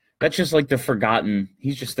 okay. That's just like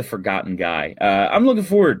he's just the forgotten guy. I'm looking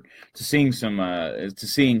forward to seeing him,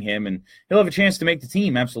 and he'll have a chance to make the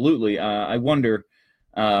team, absolutely. I wonder,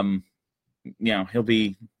 he'll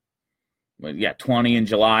be, 20 in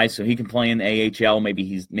July, so he can play in the AHL. Maybe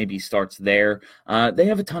he starts there. They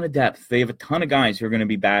have a ton of depth. They have a ton of guys who are going to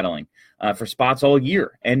be battling for spots all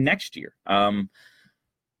year and next year.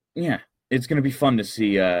 It's going to be fun to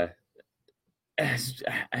see. As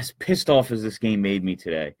pissed off as this game made me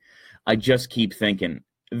today, I just keep thinking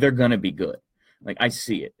they're going to be good. I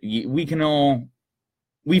see it.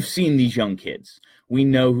 We've seen these young kids. We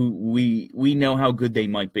know we know how good they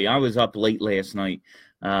might be. I was up late last night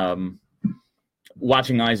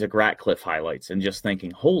watching Isaac Ratcliffe highlights and just thinking,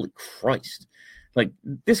 holy Christ,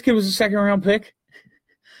 this kid was a second round pick.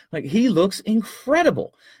 He looks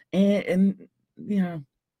incredible. And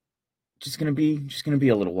just going to be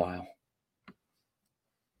a little while.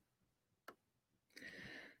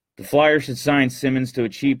 The Flyers should sign Simmons to a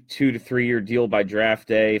cheap 2 to 3 year deal by draft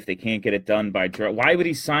day if they can't get it done by draft. Why would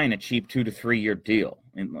he sign a cheap 2 to 3 year deal?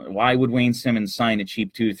 And why would Wayne Simmons sign a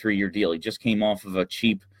cheap 2 to 3 year deal? He just came off of a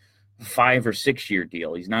cheap 5 or 6 year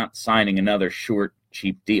deal. He's not signing another short,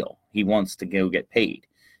 cheap deal. He wants to go get paid.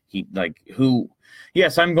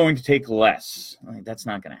 Yes, I'm going to take less. That's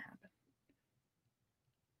not going to happen.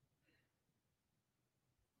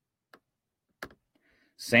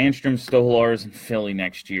 Sandstrom, Stolarz, and Philly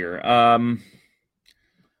next year.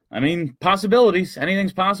 Possibilities.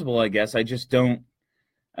 Anything's possible, I guess. I just don't.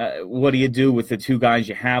 What do you do with the two guys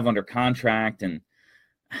you have under contract? And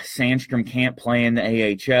Sandstrom can't play in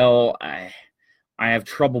the AHL. I have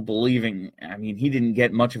trouble believing. He didn't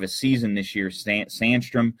get much of a season this year.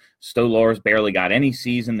 Sandstrom, Stolarz barely got any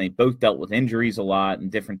season. They both dealt with injuries a lot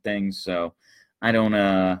and different things. So I don't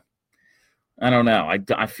know.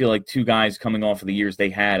 I feel like two guys coming off of the years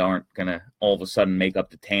they had aren't going to all of a sudden make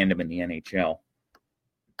up the tandem in the NHL.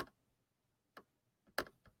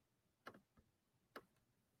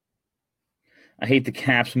 I hate the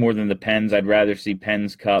Caps more than the Pens. I'd rather see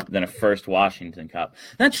Pens Cup than a first Washington Cup.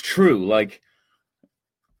 That's true.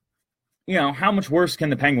 How much worse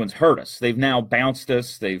can the Penguins hurt us? They've now bounced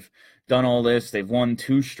us. They've done all this. They've won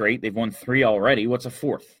 2 straight. They've won 3 already. What's a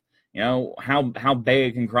fourth? How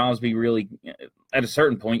big can Crosby really? At a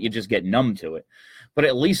certain point, you just get numb to it. But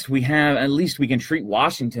at least we can treat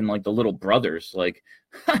Washington like the little brothers. They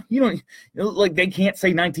can't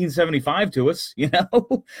say 1975 to us.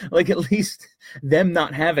 At least them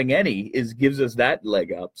not having any gives us that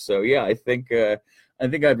leg up. So yeah, I think I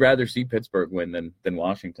think I'd rather see Pittsburgh win than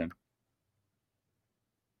Washington.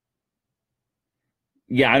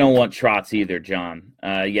 Yeah, I don't want Trotz either, John.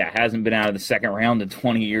 Hasn't been out of the second round in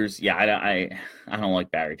 20 years. Yeah, I don't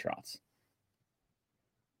like Barry Trotz.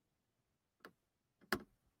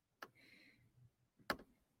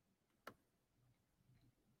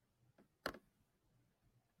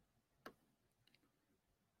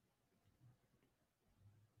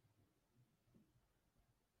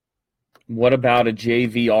 What about a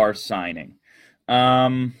JVR signing?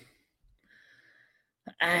 I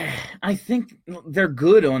think they're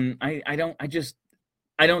good on. I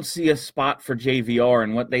don't see a spot for JVR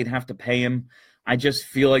and what they'd have to pay him. I just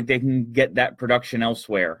feel like they can get that production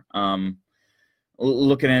elsewhere.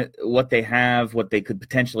 Looking at what they have, what they could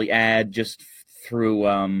potentially add just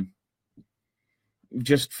through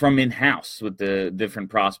just from in-house with the different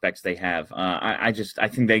prospects they have. I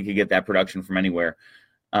think they could get that production from anywhere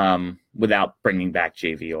without bringing back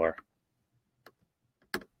JVR.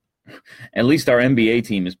 At least our NBA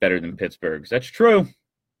team is better than Pittsburgh's. That's true.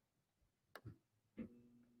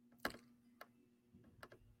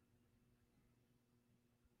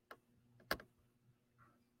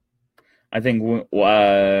 I think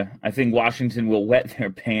Washington will wet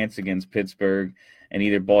their pants against Pittsburgh, and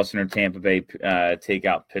either Boston or Tampa Bay take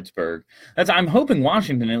out Pittsburgh. I'm hoping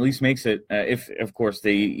Washington at least makes it, if of course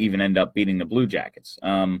they even end up beating the Blue Jackets.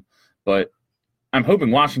 But I'm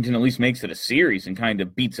hoping Washington at least makes it a series and kind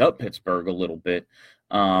of beats up Pittsburgh a little bit,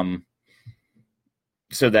 so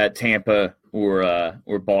that Tampa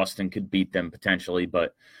or Boston could beat them potentially.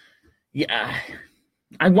 But yeah,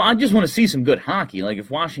 I just want to see some good hockey. Like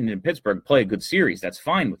if Washington and Pittsburgh play a good series, that's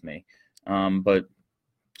fine with me. But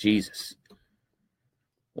Jesus,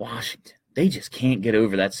 Washington, they just can't get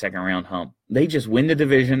over that second round hump. They just win the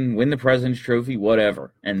division, win the President's Trophy,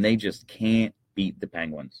 whatever, and they just can't beat the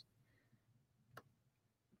Penguins.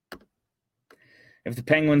 If the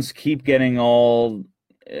Penguins keep getting all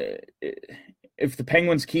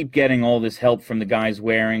this help from the guys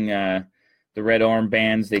wearing the red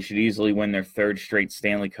armbands, they should easily win their third straight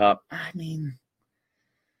Stanley Cup. I mean,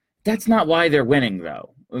 that's not why they're winning,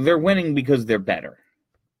 though. They're winning because they're better.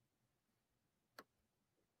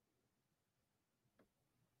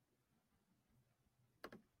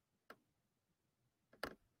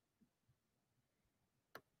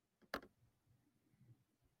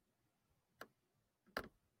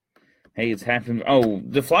 Hey, it's happened. Oh,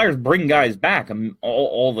 the Flyers bring guys back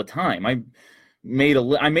all the time. I made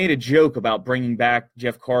a joke about bringing back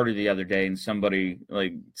Jeff Carter the other day, and somebody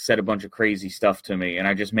said a bunch of crazy stuff to me, and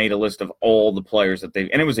I just made a list of all the players that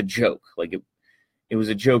and it was a joke. It was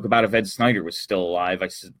a joke about if Ed Snyder was still alive.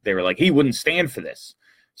 They were like, he wouldn't stand for this.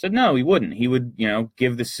 I said, no, he wouldn't. He would,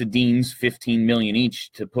 give the Sedins $15 million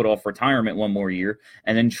each to put off retirement one more year,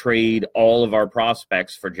 and then trade all of our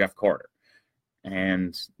prospects for Jeff Carter.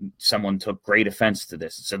 And someone took great offense to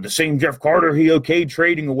this and said, the same Jeff Carter he okayed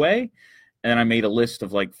trading away? And I made a list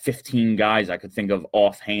of 15 guys I could think of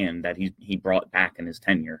offhand that he brought back in his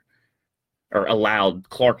tenure, or allowed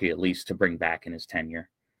Clarkey at least to bring back in his tenure.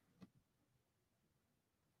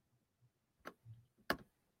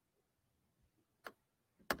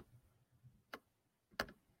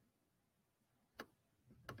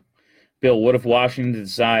 Bill, what if Washington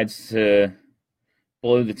decides to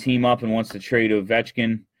blow the team up and wants to trade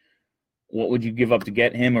Ovechkin? What would you give up to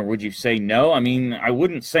get him, or would you say no? I mean, I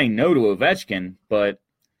wouldn't say no to Ovechkin, but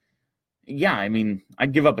yeah, I mean,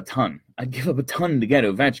 I'd give up a ton. I'd give up a ton to get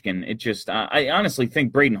Ovechkin. It just, I honestly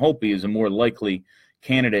think Braden Holtby is a more likely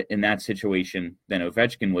candidate in that situation than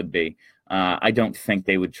Ovechkin would be. I don't think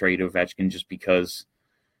they would trade Ovechkin just because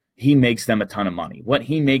he makes them a ton of money. What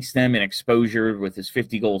he makes them in exposure with his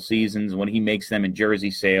 50-goal seasons, what he makes them in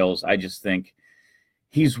jersey sales, I just think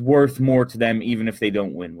he's worth more to them even if they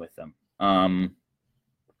don't win with them.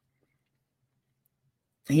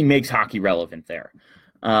 He makes hockey relevant there.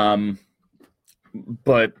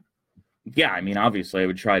 But yeah, I mean, obviously I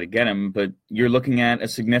would try to get him, but you're looking at a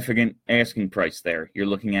significant asking price there. You're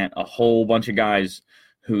looking at a whole bunch of guys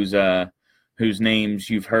whose names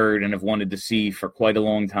you've heard and have wanted to see for quite a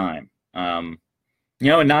long time. And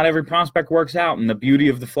not every prospect works out. And the beauty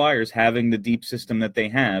of the Flyers having the deep system that they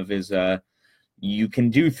have is, you can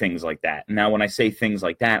do things like that. Now, when I say things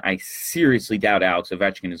like that, I seriously doubt Alex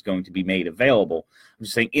Ovechkin is going to be made available. I'm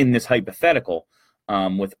just saying in this hypothetical,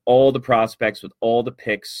 with all the prospects, with all the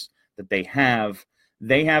picks that they have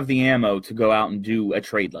the ammo to go out and do a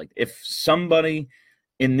trade like that. If somebody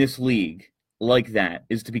in this league like that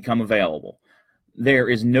is to become available, there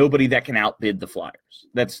is nobody that can outbid the Flyers.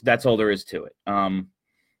 That's all there is to it.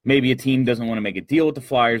 Maybe a team doesn't want to make a deal with the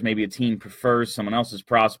Flyers. Maybe a team prefers someone else's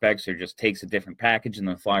prospects or just takes a different package than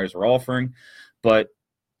the Flyers are offering. But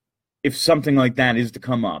if something like that is to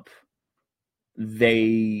come up,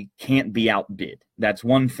 they can't be outbid. That's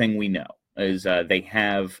one thing we know, is they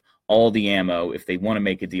have all the ammo. If they want to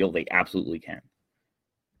make a deal, they absolutely can.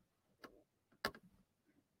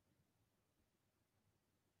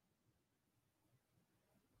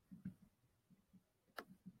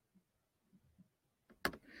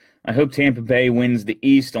 I hope Tampa Bay wins the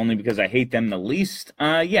East only because I hate them the least.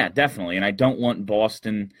 Yeah, definitely. And I don't want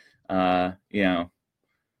Boston, I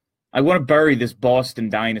want to bury this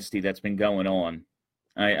Boston dynasty that's been going on.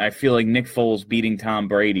 I feel like Nick Foles beating Tom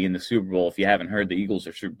Brady in the Super Bowl. If you haven't heard, the Eagles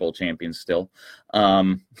are Super Bowl champions still.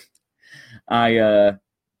 I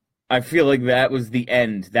feel like that was the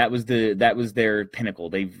end. That was their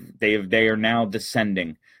pinnacle. They are now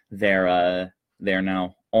descending. They're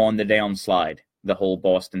now on the downslide. The whole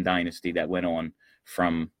Boston dynasty that went on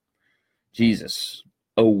from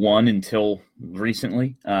 2001 until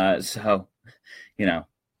recently.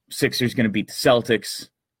 Sixers going to beat the Celtics.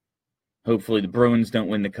 Hopefully the Bruins don't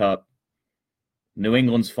win the cup. New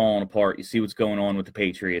England's falling apart. You see what's going on with the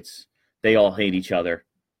Patriots. They all hate each other.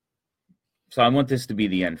 So I want this to be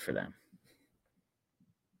the end for them.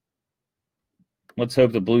 Let's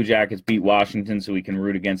hope the Blue Jackets beat Washington so we can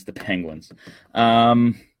root against the Penguins.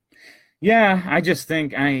 Yeah, I just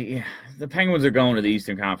think the Penguins are going to the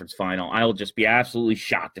Eastern Conference Final. I'll just be absolutely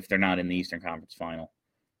shocked if they're not in the Eastern Conference Final.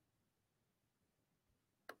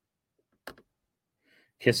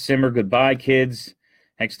 Kiss Simmer, goodbye, kids.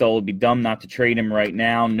 Hextall would be dumb not to trade him right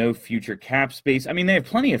now. No future cap space. I mean, they have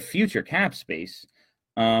plenty of future cap space.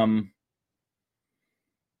 It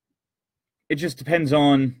just depends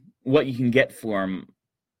on what you can get for him.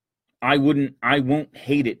 I won't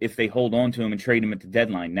hate it if they hold on to him and trade him at the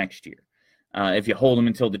deadline next year. If you hold him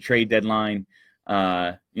until the trade deadline,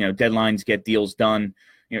 deadlines get deals done.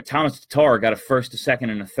 Thomas Tatar got a first, a second,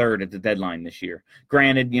 and a third at the deadline this year.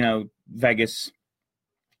 Granted, Vegas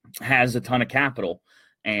has a ton of capital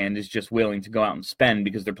and is just willing to go out and spend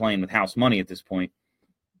because they're playing with house money at this point.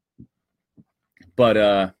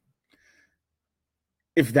 But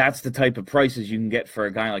if that's the type of prices you can get for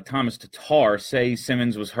a guy like Thomas Tatar, say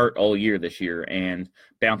Simmons was hurt all year this year and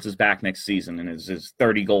bounces back next season and is his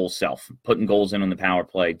 30-goal self, putting goals in on the power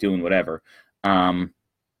play, doing whatever,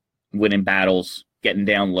 winning battles, getting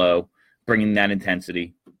down low, bringing that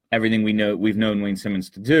intensity, everything we've known Wayne Simmons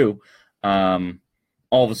to do,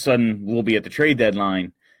 all of a sudden we'll be at the trade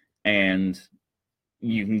deadline and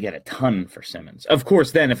you can get a ton for Simmons. Of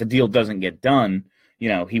course, then if a deal doesn't get done,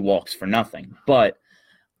 he walks for nothing. But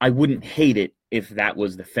I wouldn't hate it if that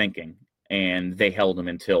was the thinking and they held him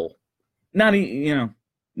until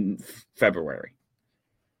February.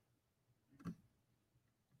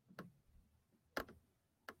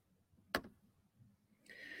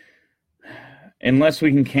 Unless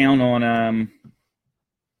we can count on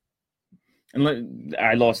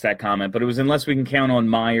I lost that comment, but it was unless we can count on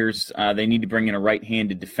Myers. They need to bring in a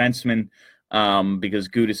right-handed defenseman because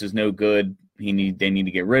Gudas is no good. They need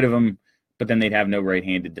to get rid of him, but then they'd have no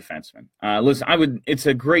right-handed defenseman. Listen, it's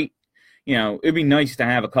a great, it'd be nice to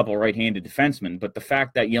have a couple right-handed defensemen, but the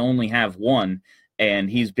fact that you only have one and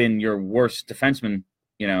he's been your worst defenseman,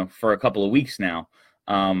 for a couple of weeks now,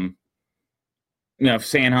 if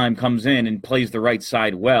Sanheim comes in and plays the right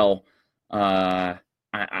side well,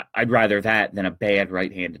 I'd rather that than a bad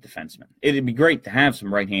right-handed defenseman. It'd be great to have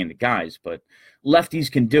some right-handed guys, but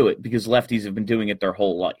lefties can do it because lefties have been doing it their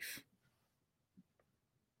whole life.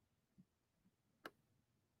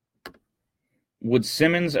 Would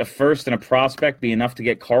Simmons, a first and a prospect, be enough to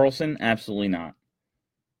get Carlson? Absolutely not.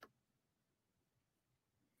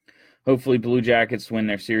 Hopefully Blue Jackets win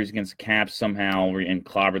their series against the Caps somehow and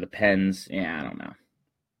clobber the Pens. Yeah, I don't know.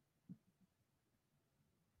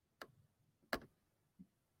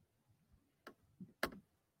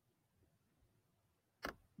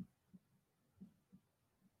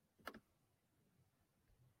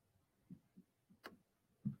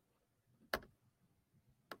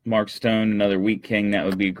 Mark Stone, another Wheat King. That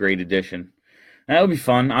would be a great addition. That would be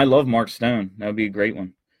fun. I love Mark Stone. That would be a great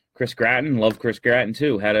one. Chris Gratton, love Chris Gratton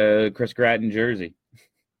too. Had a Chris Gratton jersey.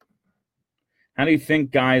 How do you think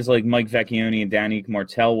guys like Mike Vecchione and Danique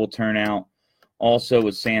Martel will turn out? Also,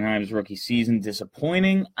 with Sanheim's rookie season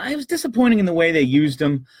disappointing? I was disappointing in the way they used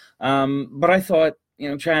him, but I thought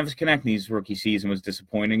Travis Konechny's rookie season was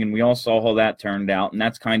disappointing, and we all saw how that turned out, and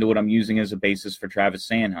that's kind of what I'm using as a basis for Travis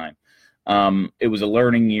Sanheim. It was a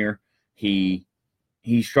learning year. He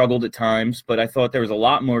struggled at times, but I thought there was a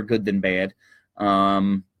lot more good than bad.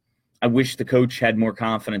 I wish the coach had more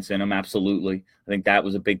confidence in him, absolutely. I think that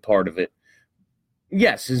was a big part of it.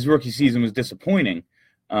 Yes, his rookie season was disappointing,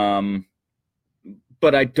 but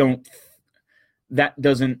that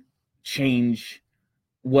doesn't change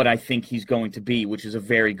what I think he's going to be, which is a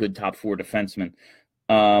very good top 4 defenseman.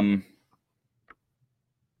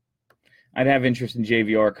 I'd have interest in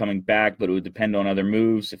JVR coming back, but it would depend on other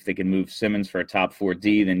moves. If they can move Simmons for a top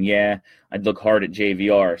 4D, then yeah, I'd look hard at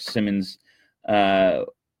JVR. Simmons,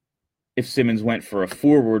 if Simmons went for a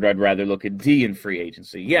forward, I'd rather look at D in free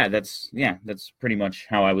agency. Yeah, that's pretty much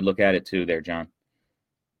how I would look at it too there, John.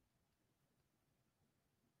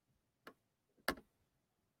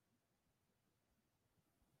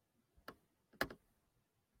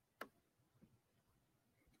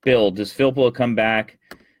 Bill, does Filppula come back?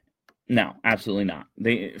 No, absolutely not.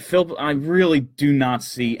 I really do not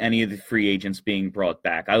see any of the free agents being brought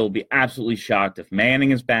back. I will be absolutely shocked if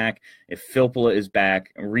Manning is back, if Filppula is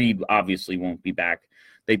back. Reed obviously won't be back.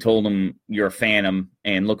 They told him, you're a phantom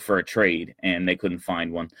and look for a trade, and they couldn't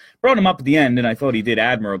find one. Brought him up at the end, and I thought he did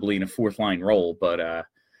admirably in a fourth-line role, but,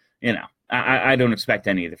 I don't expect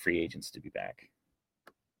any of the free agents to be back.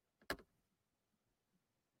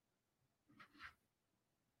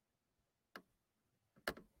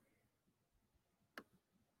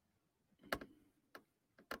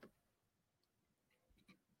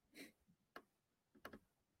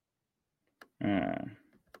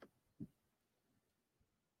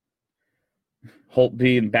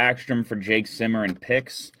 Holtby and Backstrom for Jake Simmer and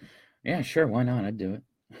picks. Yeah, sure. Why not? I'd do it.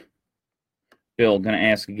 Bill, going to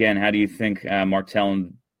ask again, how do you think Martell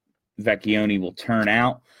and Vecchione will turn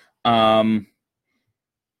out? I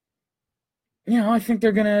think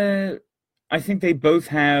they're going to – I think they both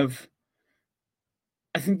have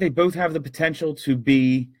the potential to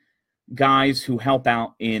be guys who help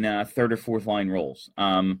out in third or fourth line roles.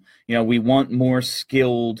 We want more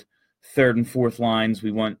skilled third and fourth lines.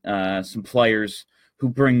 We want some players who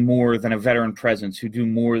bring more than a veteran presence, who do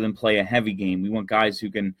more than play a heavy game. We want guys who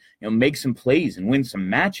can make some plays and win some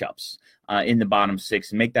matchups in the bottom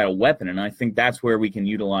 6 and make that a weapon. And I think that's where we can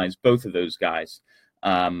utilize both of those guys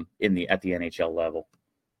at the NHL level.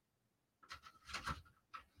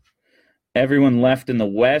 Everyone left in the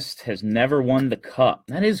West has never won the Cup.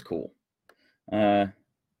 That is cool.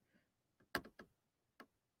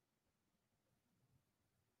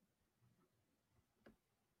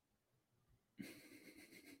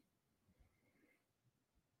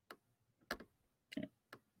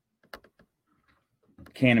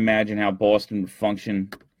 Can't imagine how Boston would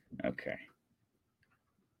function. Okay.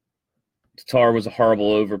 Tatar was a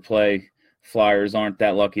horrible overplay. Flyers aren't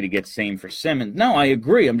that lucky to get same for Simmons. No, I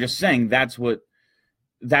agree. I'm just saying that's what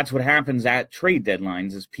happens at trade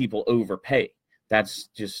deadlines is people overpay. That's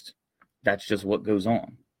just what goes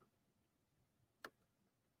on.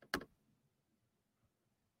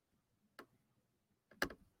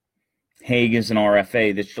 Hague is an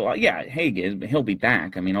RFA this July. Yeah, he'll be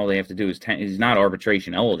back. I mean, all they have to do is he's not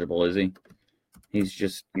arbitration eligible, is he? He's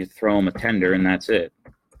just, you throw him a tender and that's it.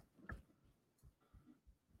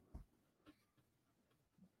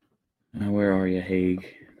 Where are you, Hague?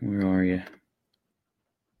 Where are you?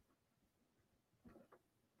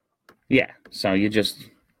 Yeah, so he's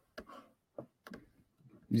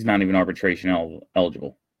not even arbitration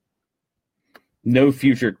eligible. No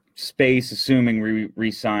future space, assuming we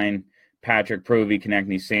re-sign Patrick, Provy,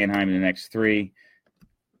 Konechny, Sanheim in the next 3.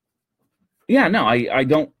 Yeah, no, I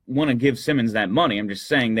don't want to give Simmons that money. I'm just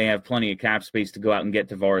saying they have plenty of cap space to go out and get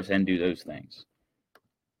Tavares and do those things.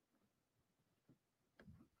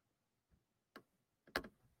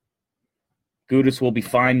 Gudas will be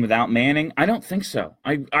fine without Manning? I don't think so.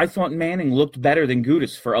 I thought Manning looked better than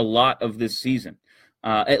Gudas for a lot of this season.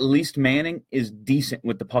 At least Manning is decent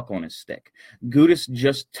with the puck on his stick. Gudas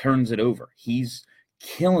just turns it over. He's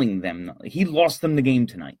killing them. He lost them the game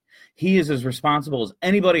tonight. He is as responsible as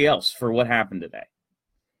anybody else for what happened today.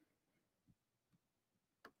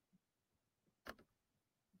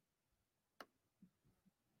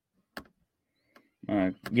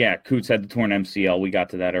 Yeah, Coots had the torn MCL. We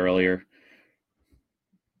got to that earlier.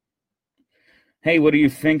 Hey, what do you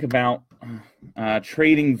think about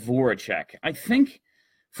trading Voracek? I think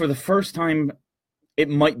for the first time, it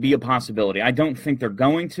might be a possibility. I don't think they're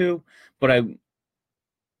going to, but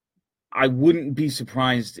I wouldn't be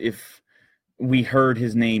surprised if we heard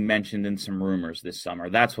his name mentioned in some rumors this summer.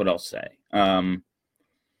 That's what I'll say.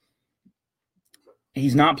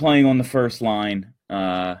 He's not playing on the first line.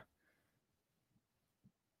 I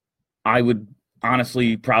would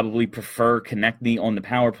honestly probably prefer Konechny on the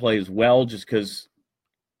power play as well, just because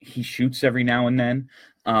he shoots every now and then.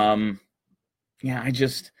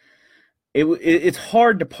 it's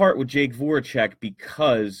hard to part with Jake Voracek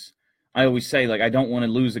because I always say, like, I don't want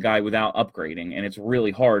to lose a guy without upgrading, and it's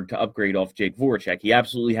really hard to upgrade off Jake Voracek. He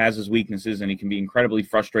absolutely has his weaknesses, and he can be incredibly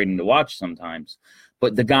frustrating to watch sometimes.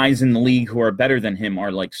 But the guys in the league who are better than him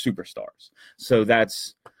are like superstars. So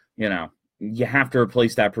that's, you have to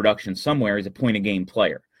replace that production somewhere as a point-of-game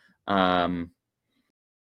player. I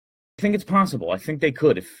think it's possible. I think they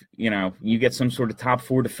could if, you get some sort of top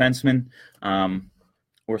 4 defenseman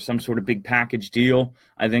or some sort of big package deal.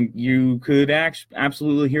 I think you could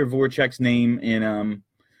absolutely hear Voracek's name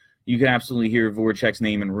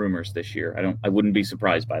in rumors this year. I wouldn't be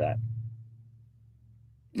surprised by that.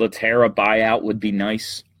 Laterra buyout would be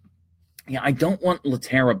nice. Yeah, I don't want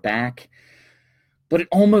Laterra back, but it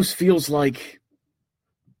almost feels like,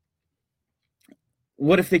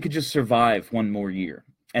 what if they could just survive one more year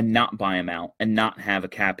and not buy him out and not have a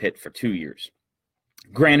cap hit for 2 years?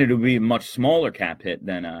 Granted, it would be a much smaller cap hit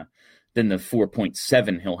than the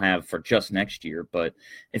 4.7 he'll have for just next year. But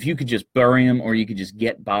if you could just bury him, or you could just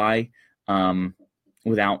get by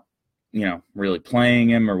without, really playing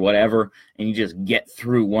him or whatever, and you just get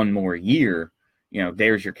through one more year,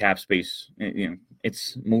 there's your cap space.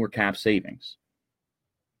 It's more cap savings.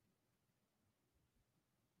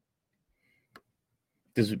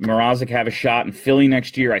 Does Mrazek have a shot in Philly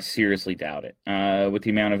next year? I seriously doubt it. With the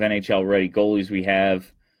amount of NHL-ready goalies we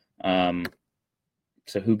have,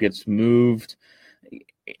 so who gets moved?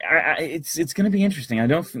 It's going to be interesting.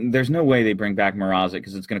 There's no way they bring back Mrazek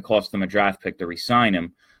because it's going to cost them a draft pick to re-sign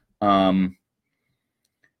him.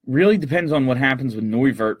 Really depends on what happens with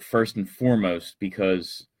Neuvirth first and foremost,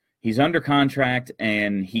 because he's under contract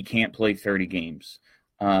and he can't play 30 games.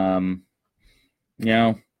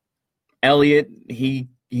 Elliott, he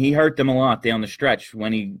hurt them a lot down the stretch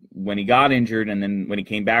when he got injured, and then when he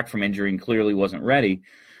came back from injury and clearly wasn't ready.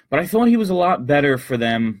 But I thought he was a lot better for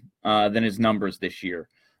them than his numbers this year.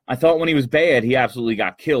 I thought when he was bad, he absolutely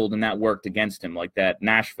got killed, and that worked against him, like that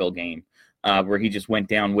Nashville game where he just went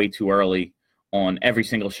down way too early on every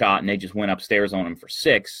single shot, and they just went upstairs on him for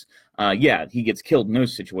 6. He gets killed in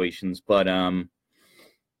those situations, but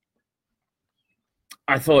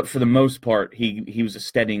I thought for the most part he was a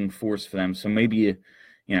steadying force for them. So maybe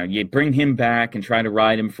you bring him back and try to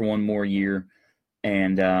ride him for one more year,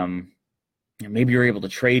 and maybe you're able to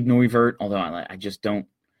trade Neuvirth. Although I just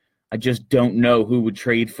don't know who would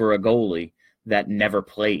trade for a goalie that never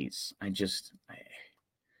plays. I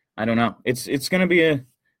don't know. This is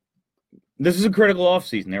a critical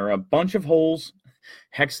offseason. There are a bunch of holes.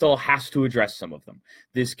 Hextall has to address some of them.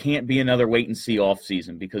 This can't be another wait-and-see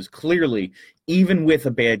offseason, because clearly, even with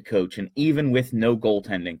a bad coach, and even with no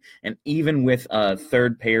goaltending, and even with a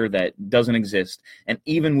third pair that doesn't exist, and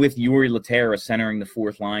even with Juri Laterra centering the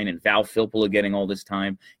fourth line and Val Filppula getting all this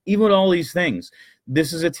time, even with all these things,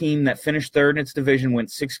 this is a team that finished third in its division,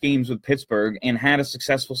 went 6 games with Pittsburgh, and had a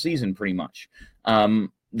successful season pretty much.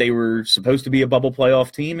 They were supposed to be a bubble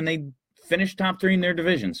playoff team, and they finished top 3 in their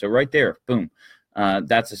division. So right there, boom.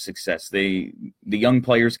 That's a success. The young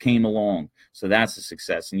players came along, so that's a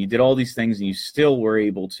success. And you did all these things, and you still were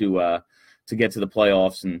able to get to the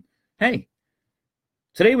playoffs. And hey,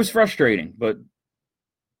 today was frustrating, but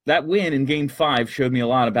that win in Game 5 showed me a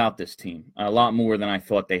lot about this team, a lot more than I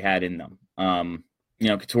thought they had in them.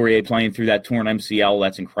 Couturier playing through that torn MCL,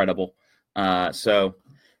 that's incredible. So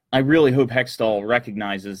I really hope Hextall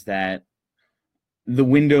recognizes that the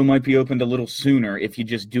window might be opened a little sooner if you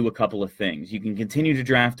just do a couple of things. You can continue to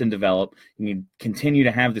draft and develop. You can continue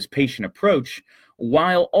to have this patient approach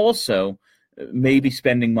while also maybe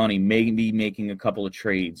spending money, maybe making a couple of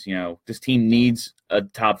trades. This team needs a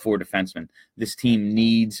top 4 defenseman. This team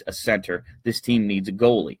needs a center. This team needs a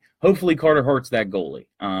goalie. Hopefully Carter Hart's that goalie.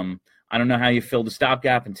 I don't know how you fill the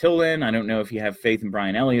stopgap until then. I don't know if you have faith in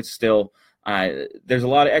Brian Elliott still. There's a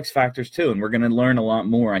lot of X factors too, and we're going to learn a lot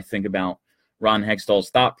more, I think, about Ron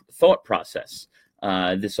Hextall's thought process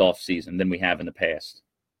this offseason than we have in the past.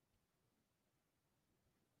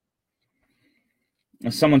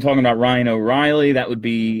 Someone talking about Ryan O'Reilly, that would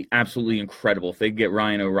be absolutely incredible. If they could get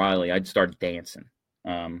Ryan O'Reilly, I'd start dancing.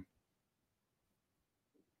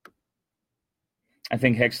 I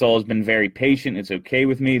think Hextall has been very patient. It's okay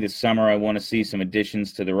with me. This summer, I want to see some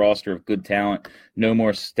additions to the roster of good talent. No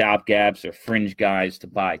more stopgaps or fringe guys to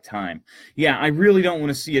buy time. Yeah, I really don't want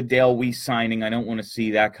to see a Dale Weiss signing. I don't want to see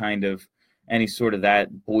that kind of any sort of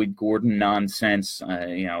that Boyd Gordon nonsense.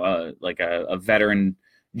 Like a veteran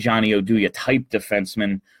Johnny Oduya type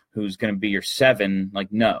defenseman who's going to be your 7.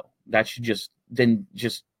 Like, no, that should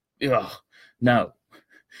no.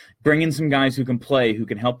 Bring in some guys who can play, who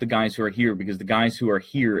can help the guys who are here, because the guys who are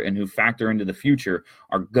here and who factor into the future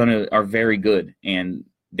are very good. And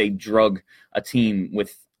they drug a team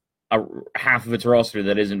with half of its roster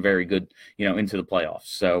that isn't very good, into the playoffs.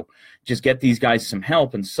 So just get these guys some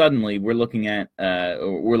help, and suddenly we're looking at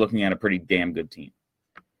a pretty damn good team.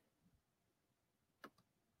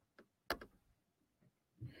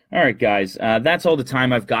 All right, guys, that's all the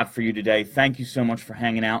time I've got for you today. Thank you so much for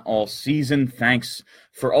hanging out all season. Thanks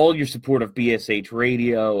for all your support of BSH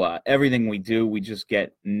Radio. Everything we do, we just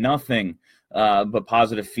get nothing but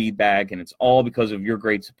positive feedback, and it's all because of your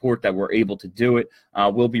great support that we're able to do it.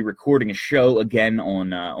 We'll be recording a show again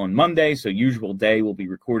on Monday, so usual day we'll be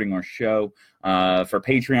recording our show. For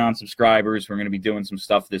Patreon subscribers, we're going to be doing some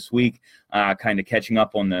stuff this week, kind of catching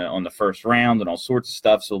up on the first round and all sorts of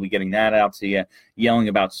stuff, so we'll be getting that out to you, yelling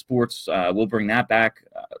about sports. We'll bring that back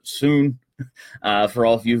soon. For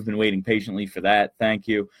all of you who've been waiting patiently for that, thank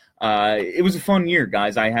you. It was a fun year,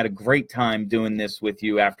 guys. I had a great time doing this with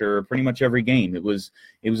you after pretty much every game. It was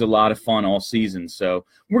a lot of fun all season. So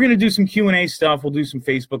we're going to do some Q&A stuff. We'll do some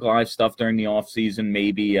Facebook Live stuff during the off season.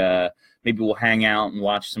 Maybe we'll hang out and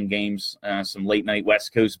watch some games, some late night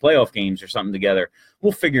West Coast playoff games or something together.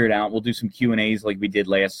 We'll figure it out. We'll do some Q&As like we did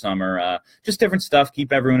last summer. Just different stuff,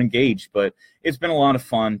 keep everyone engaged. But it's been a lot of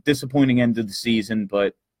fun. Disappointing end of the season,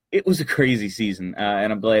 but it was a crazy season,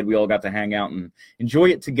 and I'm glad we all got to hang out and enjoy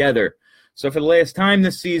it together. So for the last time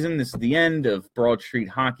this season, this is the end of Broad Street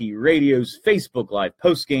Hockey Radio's Facebook Live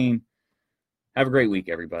postgame. Have a great week,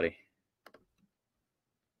 everybody.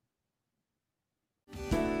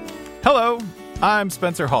 Hello, I'm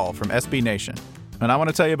Spencer Hall from SB Nation, and I want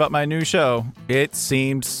to tell you about my new show, It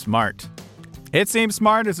Seemed Smart. It Seemed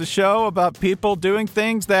Smart is a show about people doing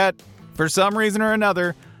things that, for some reason or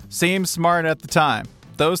another, seem smart at the time.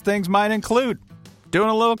 Those things might include doing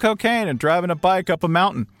a little cocaine and driving a bike up a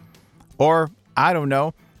mountain. Or, I don't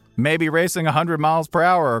know, maybe racing 100 miles per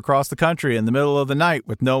hour across the country in the middle of the night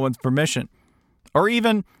with no one's permission. Or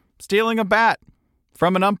even stealing a bat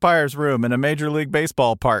from an umpire's room in a Major League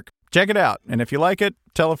Baseball park. Check it out, and if you like it,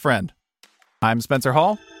 tell a friend. I'm Spencer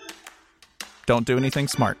Hall. Don't do anything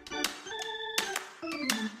smart.